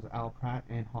 which was Al Pratt,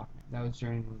 and Hawkman. That was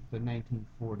during the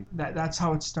 1940s. That's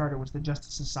how it started, was the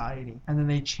Justice Society, and then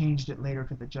they changed it later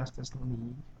to the Justice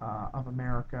League of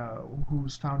America,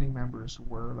 whose founding members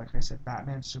were, like I said,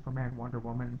 Batman, Superman, Wonder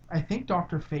Woman. I think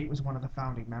Dr. Fate was one of the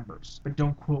founding members, but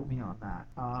don't quote me on that.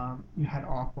 You had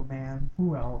Aquaman.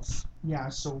 Who else? Yeah,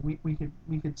 so we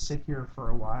could sit here for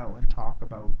a while and talk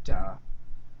about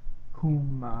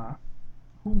whom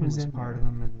was in part there. of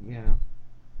them, and yeah.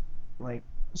 Like,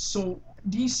 so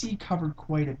DC covered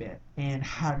quite a bit and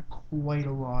had quite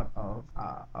a lot of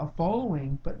a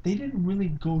following, but they didn't really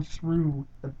go through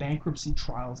the bankruptcy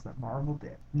trials that Marvel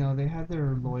did. No, they had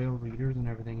their loyal readers and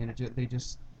everything, and they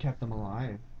just kept them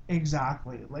alive.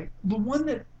 Exactly. Like, the one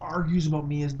that argues about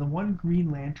me is the one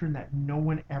Green Lantern that no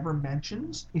one ever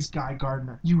mentions is Guy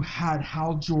Gardner. You had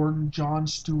Hal Jordan, John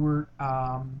Stewart,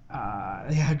 Guy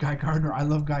Gardner. I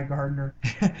love Guy Gardner.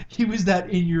 He was that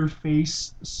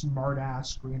in-your-face,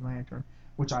 smart-ass Green Lantern,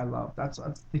 which I love. That's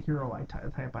the hero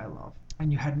type I love.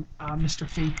 And you had Mr.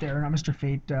 Fate there. Not Mr.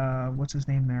 Fate, what's his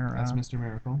name there? That's Mr.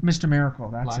 Miracle. Mr.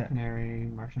 Miracle, that's Black it. Canary,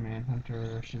 Martian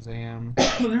Manhunter, Shazam.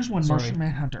 Oh, there's one, Sorry. Martian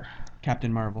Manhunter.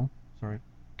 Captain Marvel. Sorry.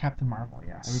 Captain Marvel,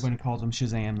 yes. Everybody calls him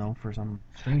Shazam, though, for some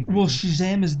strange Well, reason.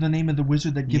 Shazam is the name of the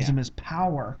wizard that gives Yeah. him his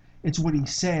power. It's what he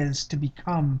says to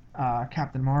become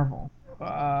Captain Marvel.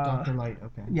 Dr. Light,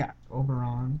 okay. Yeah.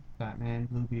 Oberon, Batman,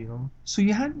 Blue Beetle. So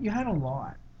you had a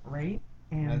lot, right?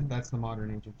 And That's the modern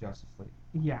age of Justice League.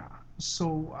 yeah.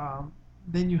 So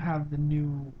then you have the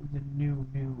new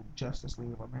Justice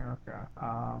League of America,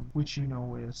 which you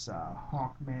know is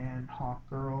Hawkman,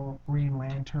 Hawkgirl, Green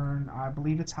Lantern. I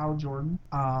believe it's Hal Jordan.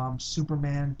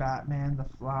 Superman, Batman, The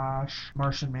Flash,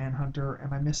 Martian Manhunter.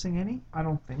 Am I missing any? I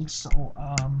don't think so.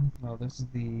 Well, this is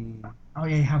the Oh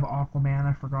yeah, you have Aquaman.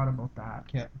 I forgot about that.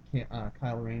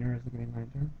 Kyle Rayner as the Green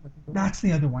Lantern. I think it was. That's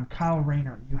the other one, Kyle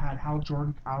Rayner. You had Hal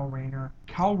Jordan, Kyle Rayner.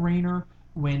 Kyle Rayner,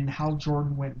 when Hal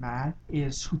Jordan went mad,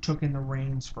 is who took in the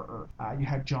reins for Earth. You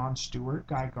had John Stewart,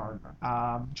 Guy Gardner.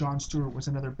 John Stewart was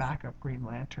another backup Green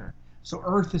Lantern. So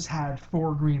Earth has had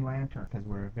 4 Green Lanterns. Because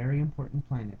we're a very important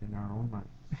planet in our own mind.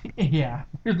 Yeah,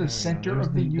 we're the There we go. center There's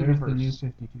of the There's the new universe.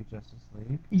 52 Justice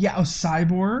League. Yeah,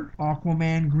 Cyborg,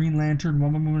 Aquaman, Green Lantern,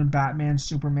 Wonder Woman, Batman,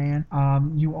 Superman.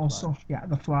 You also, yeah,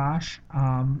 the Flash.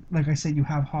 Like I said, you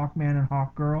have Hawkman and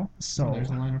Hawkgirl. So There's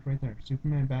the lineup right there.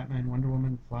 Superman, Batman, Wonder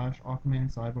Woman, Flash,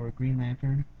 Aquaman, Cyborg, Green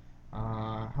Lantern.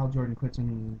 Hal Jordan quits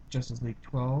in Justice League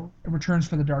 12. it returns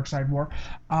for the Dark Side War.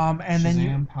 And Shazam, then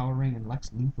you, Power Ring, and Lex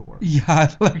Luthor. yeah,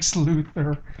 Lex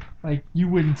Luthor. Like you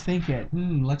wouldn't think it.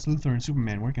 Lex Luthor and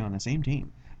Superman working on the same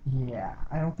team. Yeah,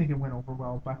 I don't think it went over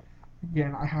well. But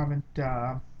again, I haven't.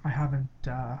 And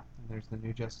there's the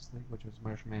new Justice League, which was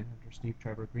Martian Manhunter, Steve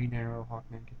Trevor, Green Arrow,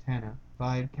 Hawkman, Katana,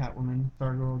 Vibe, Catwoman,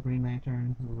 Stargirl, Green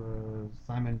Lantern, who was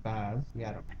Simon Baz, the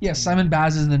Atom. Yeah, Simon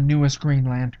Baz is the newest Green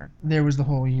Lantern. There was the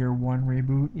whole Year One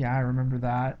reboot. Yeah, I remember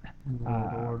that.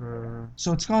 World Order.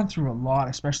 So it's gone through a lot,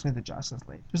 especially the Justice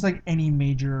League. Just like any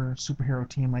major superhero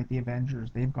team like the Avengers,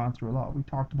 they've gone through a lot. We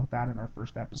talked about that in our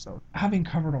first episode. Having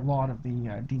covered a lot of the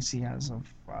DC as of,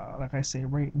 like I say,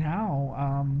 right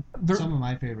now, Some of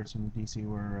my favorites from DC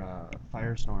were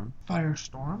Firestorm.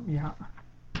 Firestorm, yeah.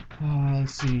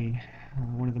 Let's see.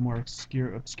 One of the more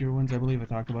obscure ones, I believe I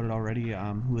talked about it already.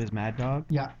 Who is Mad Dog?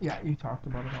 Yeah, you talked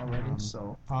about it already.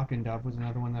 So Hawk and Dove was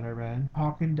another one that I read.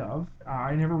 Hawk and Dove.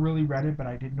 I never really read it, but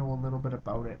I did know a little bit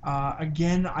about it.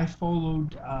 Again, I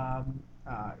followed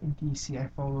in DC. I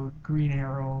followed Green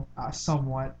Arrow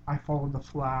somewhat. I followed the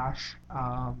Flash,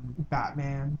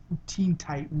 Batman, Teen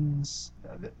Titans.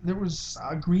 There was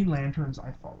Green Lanterns.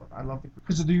 I followed. I love it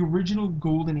because the original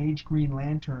Golden Age Green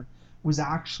Lantern was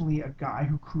actually a guy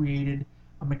who created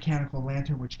a mechanical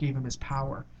lantern which gave him his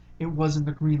power. It wasn't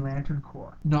the Green Lantern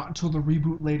Corps. Not until the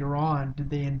reboot later on did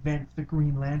they invent the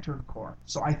Green Lantern Corps.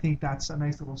 So I think that's a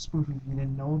nice little spoof if you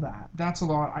didn't know that. That's a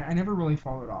lot. I never really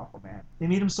followed Aquaman. They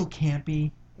made him so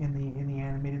campy in the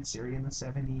animated series in the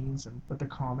 70s, and but the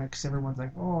comics, everyone's like,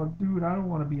 oh dude, I don't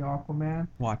want to be Aquaman.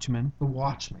 Watchmen. The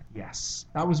Watchmen, yes.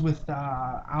 That was with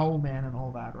Owlman and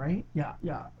all that, right? Yeah.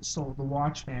 So the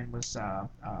Watchmen was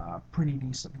a pretty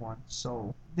decent one.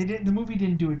 So the movie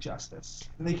didn't do it justice.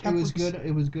 It was good.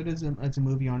 It was good as a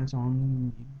movie on its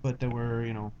own, but there were,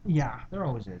 Yeah. there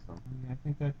always is though. I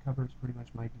think that covers pretty much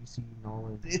my DC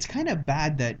knowledge. It's kind of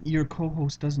bad that your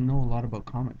co-host doesn't know a lot about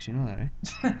comics. You know that,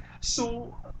 eh?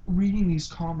 So reading these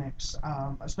comics,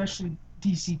 especially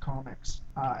DC comics,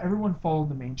 everyone followed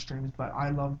the mainstreams, but I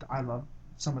loved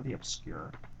some of the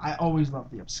obscure. I always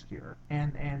loved the obscure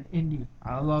and indie.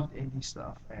 I loved indie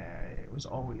stuff. It was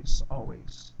always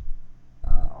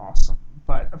awesome.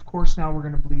 But of course, now we're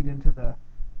gonna bleed into the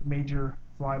major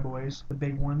flyboys, the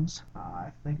big ones.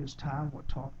 I think it's time we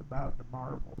talked about the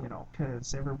Marvel,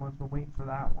 because everyone's been waiting for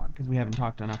that one. Because we haven't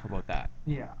talked enough about that.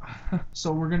 Yeah.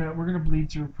 So we're gonna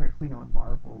bleed through quickly on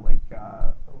Marvel. Like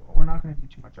we're not gonna do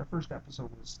too much. Our first episode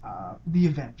was the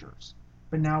Avengers,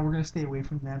 but now we're gonna stay away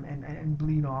from them and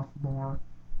bleed off more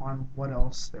on what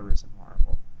else there is in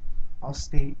Marvel. I'll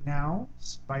state now,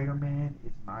 Spider-Man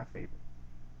is my favorite.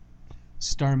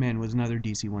 Starman was another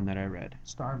DC one that I read.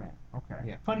 Starman. Okay.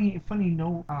 Yeah. Funny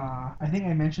note. I think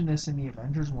I mentioned this in the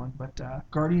Avengers one, but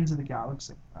Guardians of the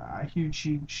Galaxy, a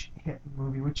huge hit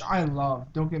movie, which I love.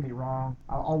 Don't get me wrong.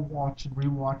 I'll watch and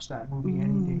rewatch that movie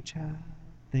any day. Child,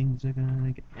 things are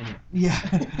gonna get. Anyway.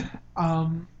 Yeah.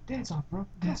 Dance off, bro.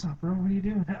 That's not, bro. What are you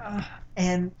doing?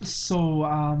 And so,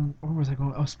 where was I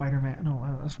going? Oh, Spider-Man.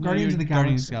 No, Guardians of the Galaxy.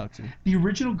 Guardians of the Galaxy. The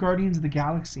original Guardians of the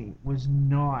Galaxy was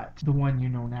not the one you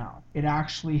know now. It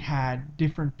actually had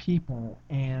different people,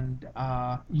 and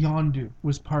Yondu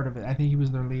was part of it. I think he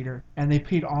was their leader. And they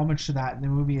paid homage to that in the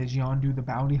movie as Yondu the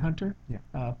Bounty Hunter,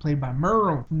 played by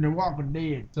Merle from The Walking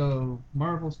Dead. So,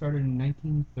 Marvel started in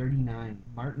 1939.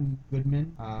 Martin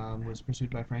Goodman was pursued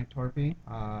by Frank Torpey.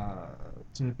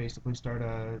 to basically start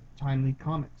Timely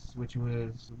Comics, which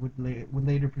would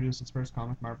later produce its first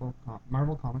comic, Marvel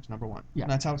Comics #1. Yeah.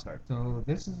 That's how it started. So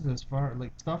this is as far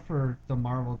like stuff for the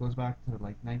Marvel goes back to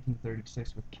like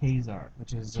 1936 with Kazar,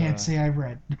 which is Can't say I've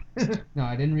read. no,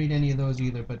 I didn't read any of those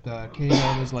either. But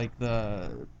Kazar was like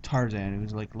the Tarzan. It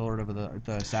was like Lord of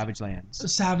the Savage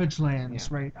Lands. Savage Lands,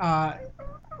 Yeah. right?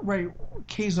 Right.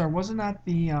 Kazar, wasn't that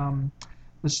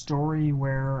the story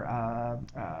where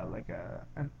like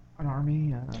an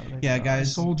army, like Yeah, a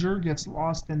guys- soldier gets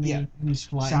lost in the Yeah, he's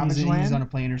flying. Savage He's Land? on a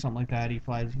plane or something like that.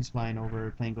 He's flying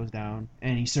over. Plane goes down,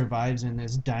 and he survives in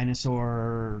this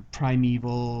dinosaur,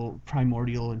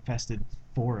 primordial infested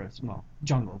forest. Well,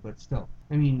 jungle, but still.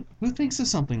 I mean, who thinks of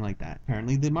something like that?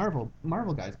 Apparently, the Marvel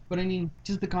guys. But I mean,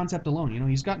 just the concept alone.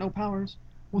 He's got no powers.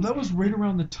 Well, that was right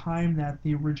around the time that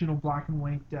the original black and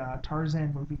white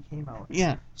Tarzan movie came out.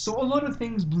 Yeah, So a lot of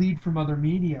things bleed from other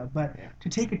media, but Yeah. to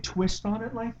take a twist on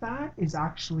it like that is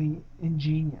actually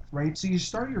ingenious, right? So you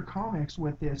start your comics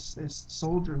with this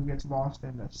soldier who gets lost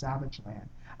in the Savage Land.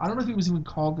 I don't know if it was even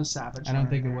called the Savage I Land. don't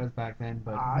think it there. was back then,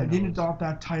 but I who didn't knows? adopt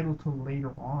that title till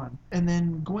later on. And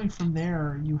then going from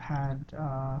there, you had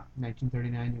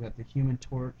 1939. You got the Human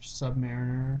Torch,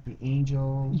 Submariner, the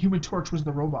Angel. Human Torch was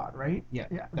the robot, right? Yeah,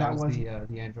 Yeah, that was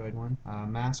the android one.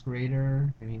 Mask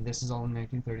Raider. I mean, this is all in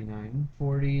 1939.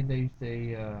 40,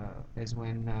 they is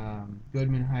when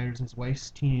Goodman hires his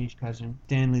wife's teenage cousin,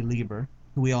 Stanley Lieber,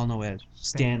 who we all know as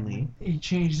Stanley. He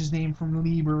changed his name from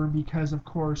Lieber because, of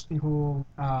course, the whole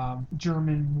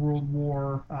German World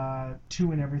War II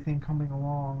and everything coming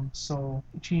along. So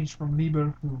he changed from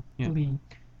Lieber to Yeah. Lee.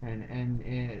 And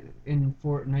in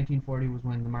 1940 was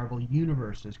when the Marvel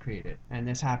Universe was created. And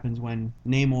this happens when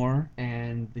Namor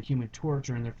and the Human Torch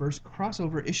are in their first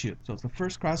crossover issue. So it's the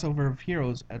first crossover of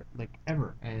heroes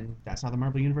ever. And that's how the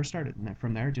Marvel Universe started. And then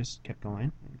from there, it just kept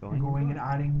going and going. And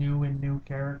adding new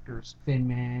characters. Thin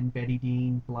Man, Betty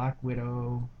Dean, Black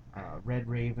Widow, Red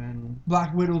Raven,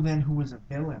 Black Widow, then, who was a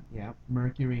villain. yeah,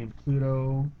 Mercury and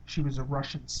Pluto, She was a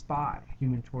Russian spy.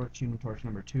 Human Torch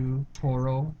 #2,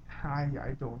 Toro. I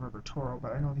don't remember Toro,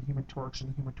 but I know the Human Torch and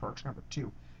the Human Torch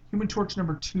 #2. Human Torch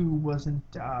 #2 wasn't.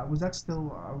 Was that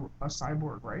still a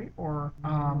cyborg, right? Or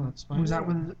that's fine. was that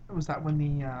when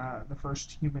the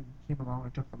first human came along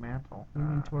and took the mantle?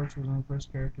 Human Torch was one of the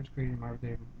first characters created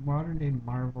in modern day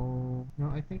Marvel. No,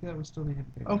 I think that was still the end.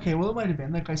 Okay, well, it might have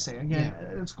been. Like I say, again,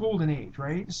 Yeah. it's golden age,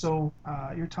 right? So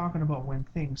you're talking about when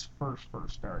things first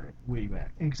started. Way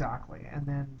back. Exactly, and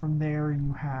then from there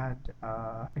you had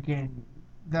again.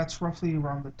 That's roughly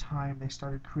around the time they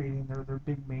started creating their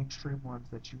big mainstream ones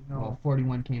that you know. Well,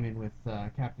 41 came in with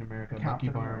Captain America, Bucky Captain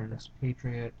America. Barnes,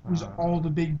 Patriot. It was all the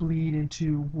big bleed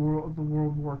into the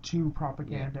World War II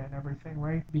propaganda and everything,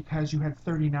 right? Because you had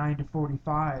 39 to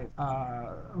 45.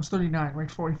 It was 39, right?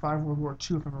 45 World War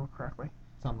II, if I remember correctly.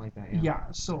 something like that. Yeah,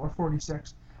 so, or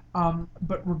 46.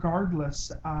 But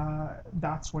regardless,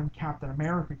 that's when Captain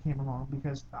America came along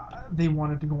because they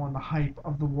wanted to go on the hype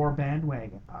of the war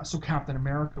bandwagon. So Captain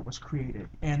America was created,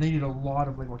 and they did a lot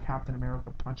of like where Captain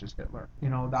America punches Hitler.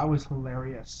 That was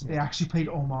hilarious. They actually paid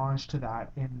homage to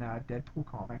that in Deadpool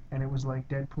comic, and it was like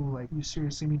Deadpool, like, you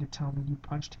seriously mean to tell me you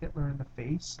punched Hitler in the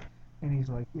face? And he's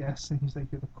like, yes. And he's like,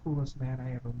 you're the coolest man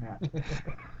I ever met.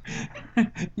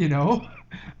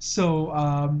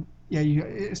 So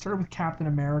it started with Captain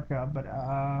America, but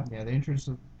Yeah, they introduced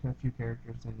a few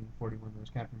characters in 41. There was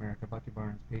Captain America, Bucky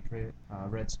Barnes, Patriot,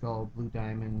 Red Skull, Blue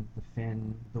Diamond, the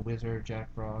Finn, the Wizard, Jack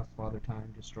Frost, Father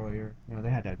Time, Destroyer. They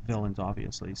had to have villains,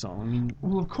 obviously. So I mean,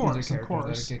 well, of course,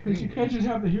 characters that get because you created. can't just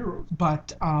have the heroes.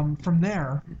 But from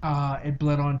there, it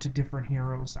bled on to different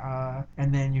heroes,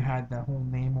 and then you had the whole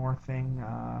Namor thing.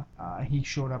 He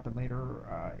showed up in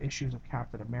later issues of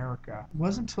Captain America. It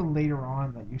wasn't until later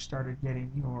on that you started getting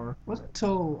wasn't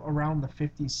until around the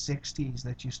 50s, 60s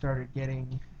that you started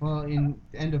getting. well, in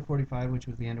end of 45, which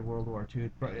was the end of World War II,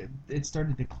 it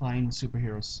started to decline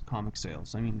superheroes comic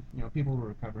sales. I mean, people were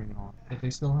recovering and all, but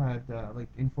they still had like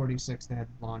in 46 they had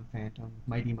Blonde Phantom,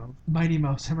 Mighty Mouse. Mighty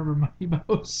Mouse. I remember Mighty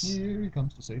Mouse. Here he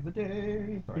comes to save the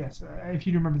day. Sorry. Yes, if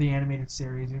you remember the animated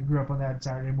series, you grew up on that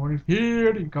Saturday morning.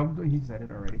 Here he comes. He said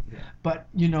it already. Yeah. But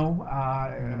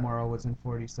Tomorrow was in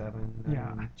 47.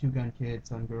 Yeah. Two Gun Kid,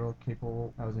 Sun Girl, Kid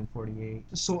Bolt. That was in 48.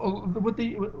 so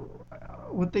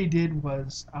what they did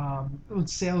was with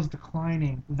sales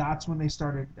declining, that's when they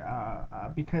started,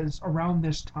 because around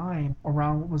this time,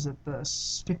 around, what was it, the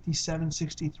 57,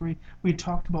 63, we had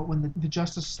talked about when the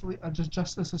Justice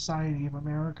Society of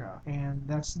America, and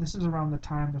this is around the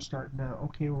time they're starting to,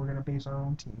 okay, we're going to base our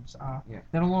own teams. Yeah.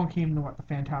 Then along came the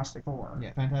Fantastic Four.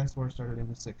 Yeah, Fantastic Four started in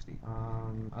the 60s.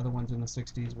 Other ones in the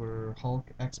 60s were Hulk,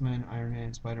 X-Men, Iron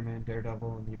Man, Spider-Man,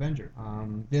 Daredevil, and the Avenger.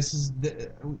 This is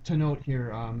to note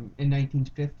here. In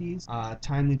 1950s,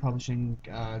 Timely Publishing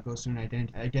goes through an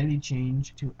identity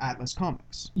change to Atlas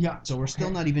Comics. Yeah. So we're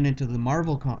still not even into the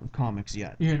Marvel comics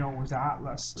yet. You know, it was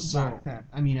Atlas back then.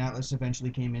 I mean, Atlas eventually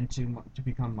came into to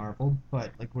become Marvel,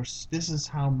 but like this is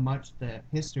how much the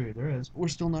history there is. We're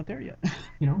still not there yet.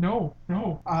 You know?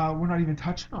 No. We're not even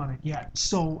touching on it yet.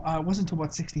 So it wasn't until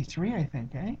 63, I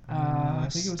think, eh? I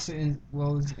think it was it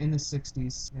was in the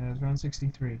 60s. Yeah, it was around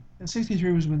 63.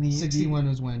 63 was when 61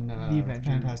 was when the Avengers.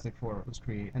 Fantastic Four was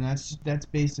created, and that's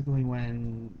basically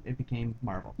when it became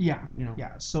Marvel. Yeah, you know.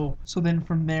 Yeah. So then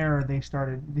from there they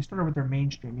started with their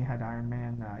mainstream. You had Iron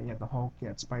Man, you had the Hulk, you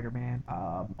had Spider-Man,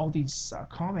 all these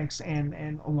comics,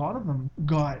 and a lot of them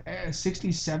got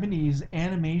 60s, 70s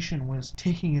animation was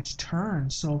taking its turn.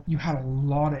 So you had a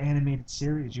lot of animated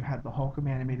series. You had the Hulk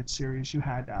animated series. You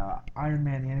had Iron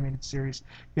Man the animated series.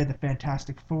 You had the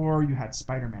Fantastic Four. You had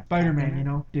Spider-Man. You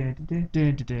know.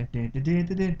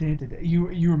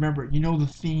 You remember it. You know the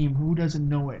theme. Who doesn't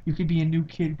know it? You could be a new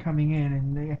kid coming in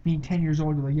and being 10 years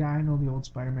old. You're like, yeah, I know the old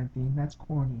Spider-Man theme. That's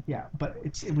corny. Yeah, but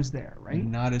it was there, right?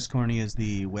 Not as corny as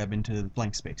the web into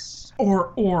blank space.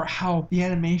 Or how the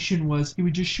animation was, he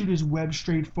would just shoot his web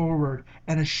straight forward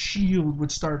and a shield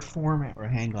would start forming. Or a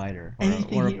hang glider.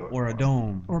 Or a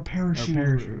dome. Or a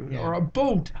parachute. Yeah. Or a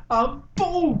boat. A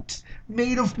boat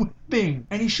made of webbing.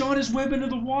 And he shot his web into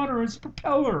the water as a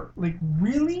propeller. Like,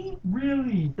 really?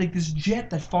 Really? Like this jet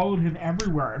that followed him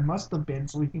everywhere. It must have been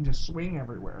so he can just swing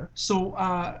everywhere. So,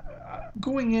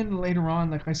 going in later on,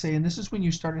 like I say, and this is when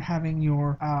you started having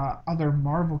your other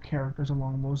Marvel characters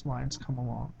along those lines come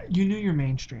along. You knew your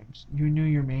mainstreams,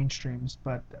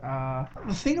 but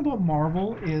the thing about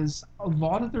Marvel is a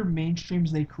lot of their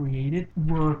mainstreams they created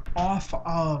were off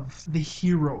of the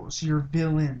heroes, your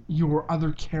villain, your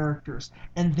other characters,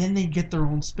 and then they get their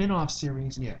own spin-off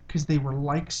series because they were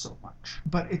liked so much.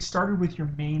 But it started with your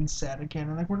main set again,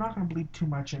 and like we're not going to bleed too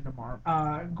much into Marvel.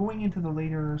 Going into the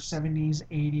later 70s,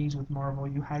 80s with Marvel,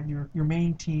 you had your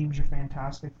main teams, your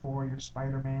Fantastic Four, your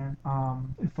Spider-Man,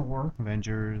 Thor,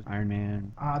 Avengers, Iron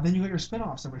Man. Then you got your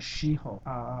spin-offs. There was She-Hulk.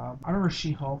 I remember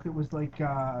She-Hulk. It was like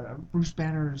Bruce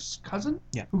Banner's cousin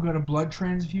who got a blood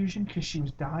transfusion because she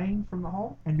was dying from the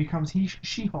Hulk and becomes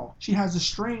She-Hulk. She has the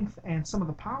strength and some of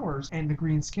the powers and the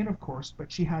green skin, of course,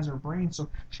 but she has her brain, so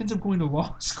she ends up going to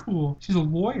law school. She's a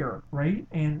lawyer, right?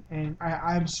 And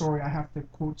I'm sorry, I have to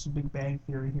quote some Big Bang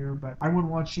Theory here, but I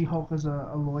wouldn't want She-Hulk as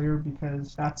a lawyer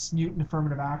because that's mutant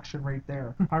affirmative action right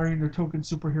there. Hiring their token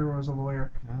superhero as a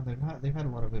lawyer. No, they've had a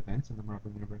lot of events in the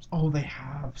Marvel Universe. Oh, they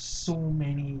have so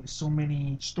many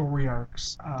story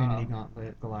arcs. Infinity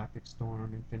Gauntlet, Galactic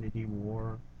Storm, Infinity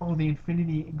War. Oh, the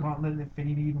Infinity Gauntlet,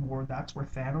 Infinity War. That's where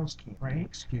Thanos came, right?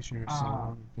 Executioner's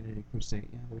Song, Infinity Crusade.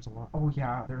 Yeah, there's a lot. Oh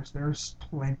yeah, there's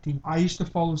plenty. I used to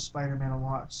follow Spider-Man a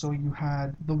lot. So you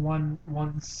had the one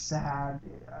sad.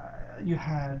 You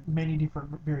had many different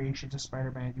variations of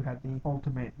Spider-Man. You had the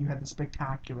Ultimate. You had the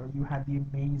Spectacular. You had the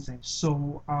Amazing.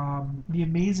 So the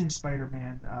Amazing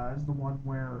Spider-Man is the one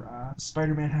where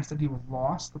Spider-Man has to deal with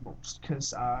loss the most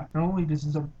because not only does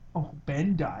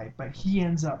Ben die, but he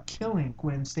ends up killing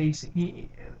Gwen Stacy.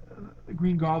 The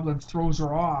Green Goblin throws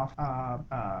her off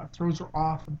a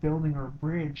building or a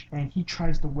bridge, and he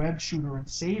tries to web shoot her and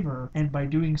save her, and by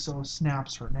doing so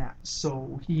snaps her neck.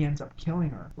 So he ends up killing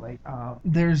her. Like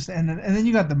and then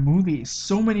you got the movies.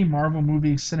 So many Marvel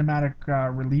movies cinematic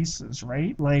releases,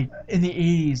 right? Like in the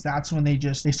 80s, that's when they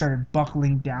started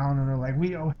buckling down and they're like,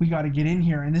 we got to get in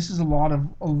here. And this is a lot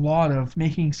of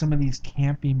making some of these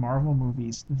campy Marvel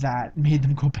movies that made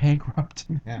them go bankrupt.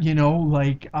 Yeah. You know,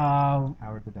 like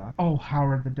Howard the Duck. Oh,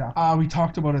 Howard the Duck. We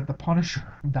talked about it. The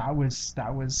Punisher. That was.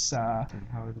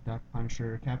 Howard the Duck,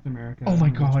 Punisher, Captain America. Oh my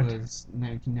God. Which was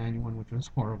 1991, which was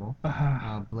horrible.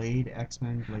 Blade,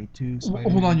 X-Men, Blade 2.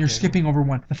 Hold on, you're skipping over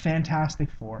one. The Fantastic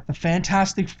Four. The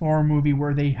Fantastic Four movie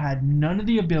where they had none of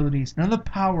the abilities, none of the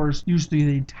powers, usually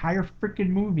the entire freaking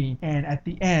movie, and at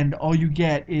the end, all you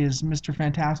get is Mr.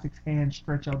 Fantastic's hand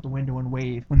stretch out the window and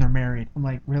wave when they're married. I'm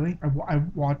like, really? I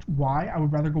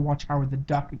would rather go watch Howard the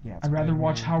Duck again. I'd rather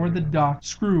watch Howard Howard the Duck,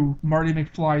 Screw, Marty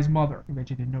McFly's mother. I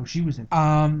bet you didn't know she was in.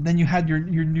 Then you had your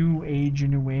new age, your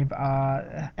new wave,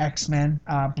 X-Men,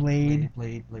 Blade,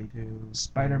 Blade 2,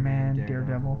 Spider-Man,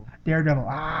 Daredevil.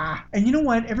 And you know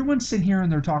what? Everyone's sitting here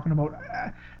and they're talking about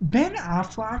Ben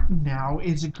Affleck now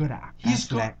is a good actor.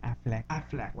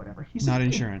 Affleck, whatever. He's not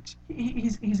insurance.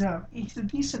 He's a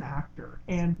decent actor.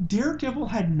 And Daredevil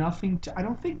had nothing to. I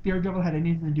don't think Daredevil had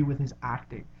anything to do with his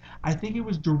acting. I think it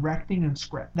was directing and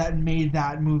script that made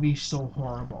that movie so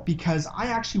horrible. Because I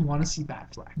actually want to see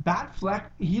Batfleck. Batfleck,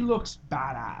 he looks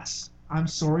badass. I'm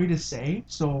sorry to say.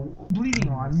 So, moving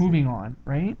on,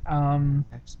 right?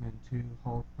 X-Men 2,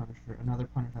 Hulk, Punisher, another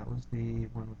Punisher, that was the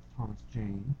one with Thomas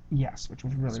Jane. Yes, which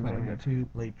was really, really good. 2,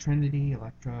 Blade Trinity,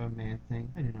 Elektra, Man-Thing.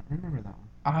 I do not remember that one.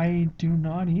 I do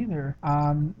not either.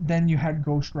 Then you had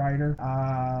Ghost Rider.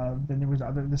 Then there was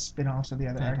the spin-offs of the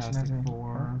other X-Men.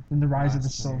 Then the Rise of the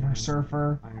Silver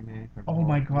Surfer. Iron Man, Oh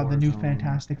my God, the new Warzone.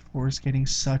 Fantastic Four is getting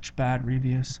such bad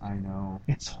reviews. I know.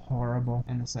 It's horrible.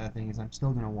 And the sad thing is I'm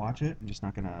still going to watch it. I'm just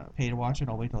not going to pay to watch it.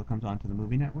 I'll wait till it comes onto the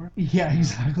movie network. Yeah,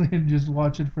 exactly. And just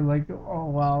watch it for like, oh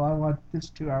wow, I want this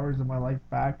 2 hours of my life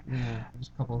back. Yeah,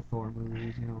 just a couple of Thor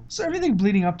movies, So everything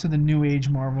bleeding up to the new age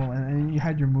Marvel, and you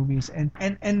had your movies, and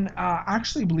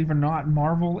actually, believe it or not,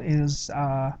 Marvel is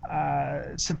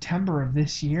September of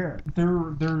this year.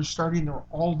 They're starting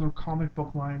all their comic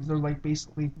book lines. They're like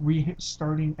basically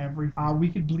restarting every. We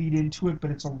could bleed into it,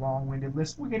 but it's a long-winded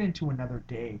list. We'll get into another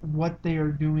day. What they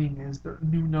are doing is their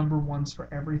new number ones for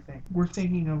everything. We're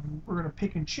gonna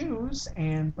pick and choose,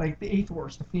 and like the Eighth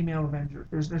Force, the female Avenger.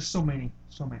 There's so many,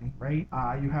 right?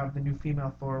 You have the new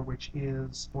female Thor, which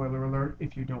is, spoiler alert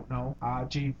if you don't know,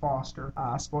 Jane Foster.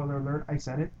 Spoiler alert, I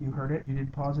said it. You heard it. You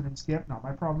didn't pause it and skip. Not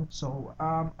my problem. So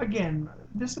again,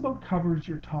 this about covers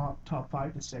your top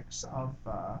 5 to 6 of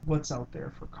what's out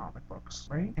there for comic books,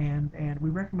 right? And we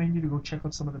recommend you to go check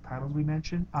out some of the titles we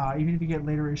mentioned. Even if you get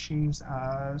later issues,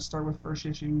 start with first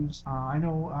issues. I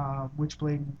know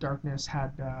Witchblade and Darkness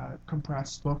had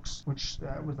compressed books, which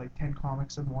was like 10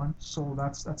 comics in one. So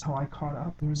that's how I caught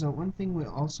up. There's one thing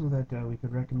also that we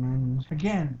could recommend.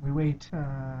 Again, we wait.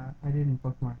 I didn't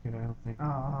bookmark it, I don't think.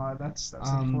 That's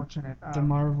unfortunate. The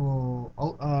Marvel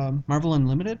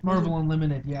Unlimited. Marvel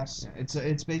Unlimited, yes. Yeah,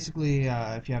 it's basically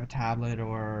if you have a tablet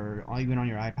or even on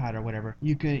your iPad or whatever,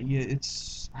 it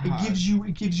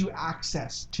gives you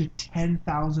access to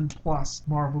 10,000 plus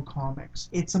Marvel comics.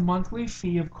 It's a monthly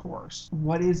fee, of course.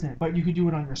 What isn't? But you can do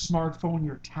it on your smartphone,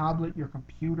 your tablet, your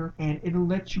computer, and it'll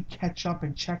let you catch up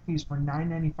and check these for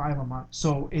 $9.95 a month.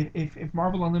 So if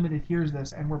Marvel Unlimited hears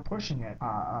this and we're pushing it,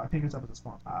 pick us up as a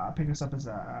sponsor. Pick us up as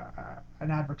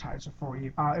an advertiser for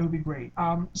you. It would be great.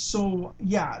 So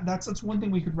yeah, that's one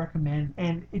thing we could recommend,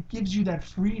 and it gives you that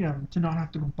freedom to not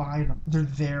have to go buy them. They're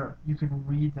there. You can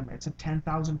read them. It's a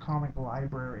 10,000 comic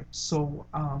library. So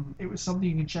it was something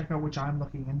you can check out, which I'm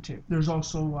looking into. There's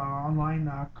also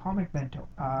online Comic Bento.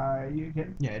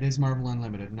 It is Marvel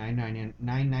Unlimited,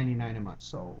 $9.99 a month.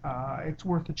 So it's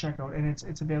worth a check out, and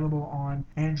it's available on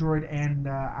Android and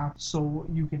Apple. So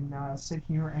you can sit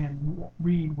here and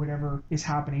read whatever is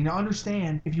happening. Now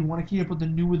understand, if you want to keep up with the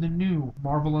new,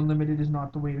 Marvel Unlimited is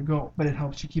not the way to go, but it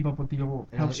helps you keep up with the old.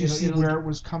 It helps you see where it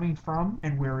was coming from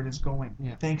and where it is going.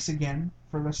 Yeah. Thanks again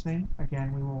for listening.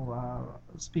 Again, we will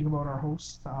speak about our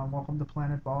hosts. Welcome to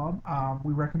Planet Bob.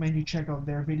 We recommend you check out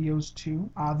their videos too.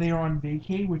 They are on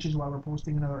vacay, which is why we're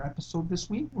posting another episode this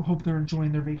week. We hope they're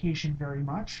enjoying their vacation very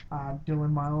much.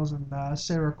 Dylan Miles and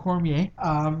Sarah Cormier.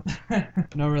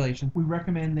 No relation. We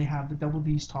recommend they have the Double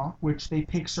D's Talk, which they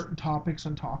pick certain topics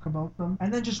and talk about them.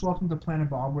 And then just Welcome to Planet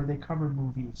Bob, where they cover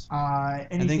movies. I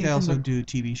think they also do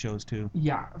TV shows too.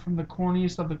 Yeah, from the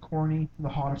corniest of the corny to the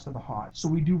hottest of the hot. So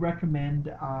we do recommend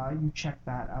you check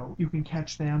that out. You can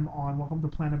catch them on Welcome to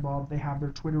Planet Bob. They have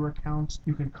their Twitter accounts.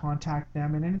 You can contact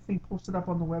them, and anything posted up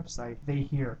on the website, they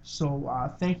hear.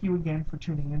 So thank you again for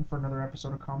tuning in for another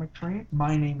episode of Comic Train.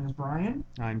 My name is Brian.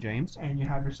 I'm James. And you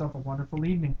have yourself a wonderful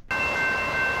evening.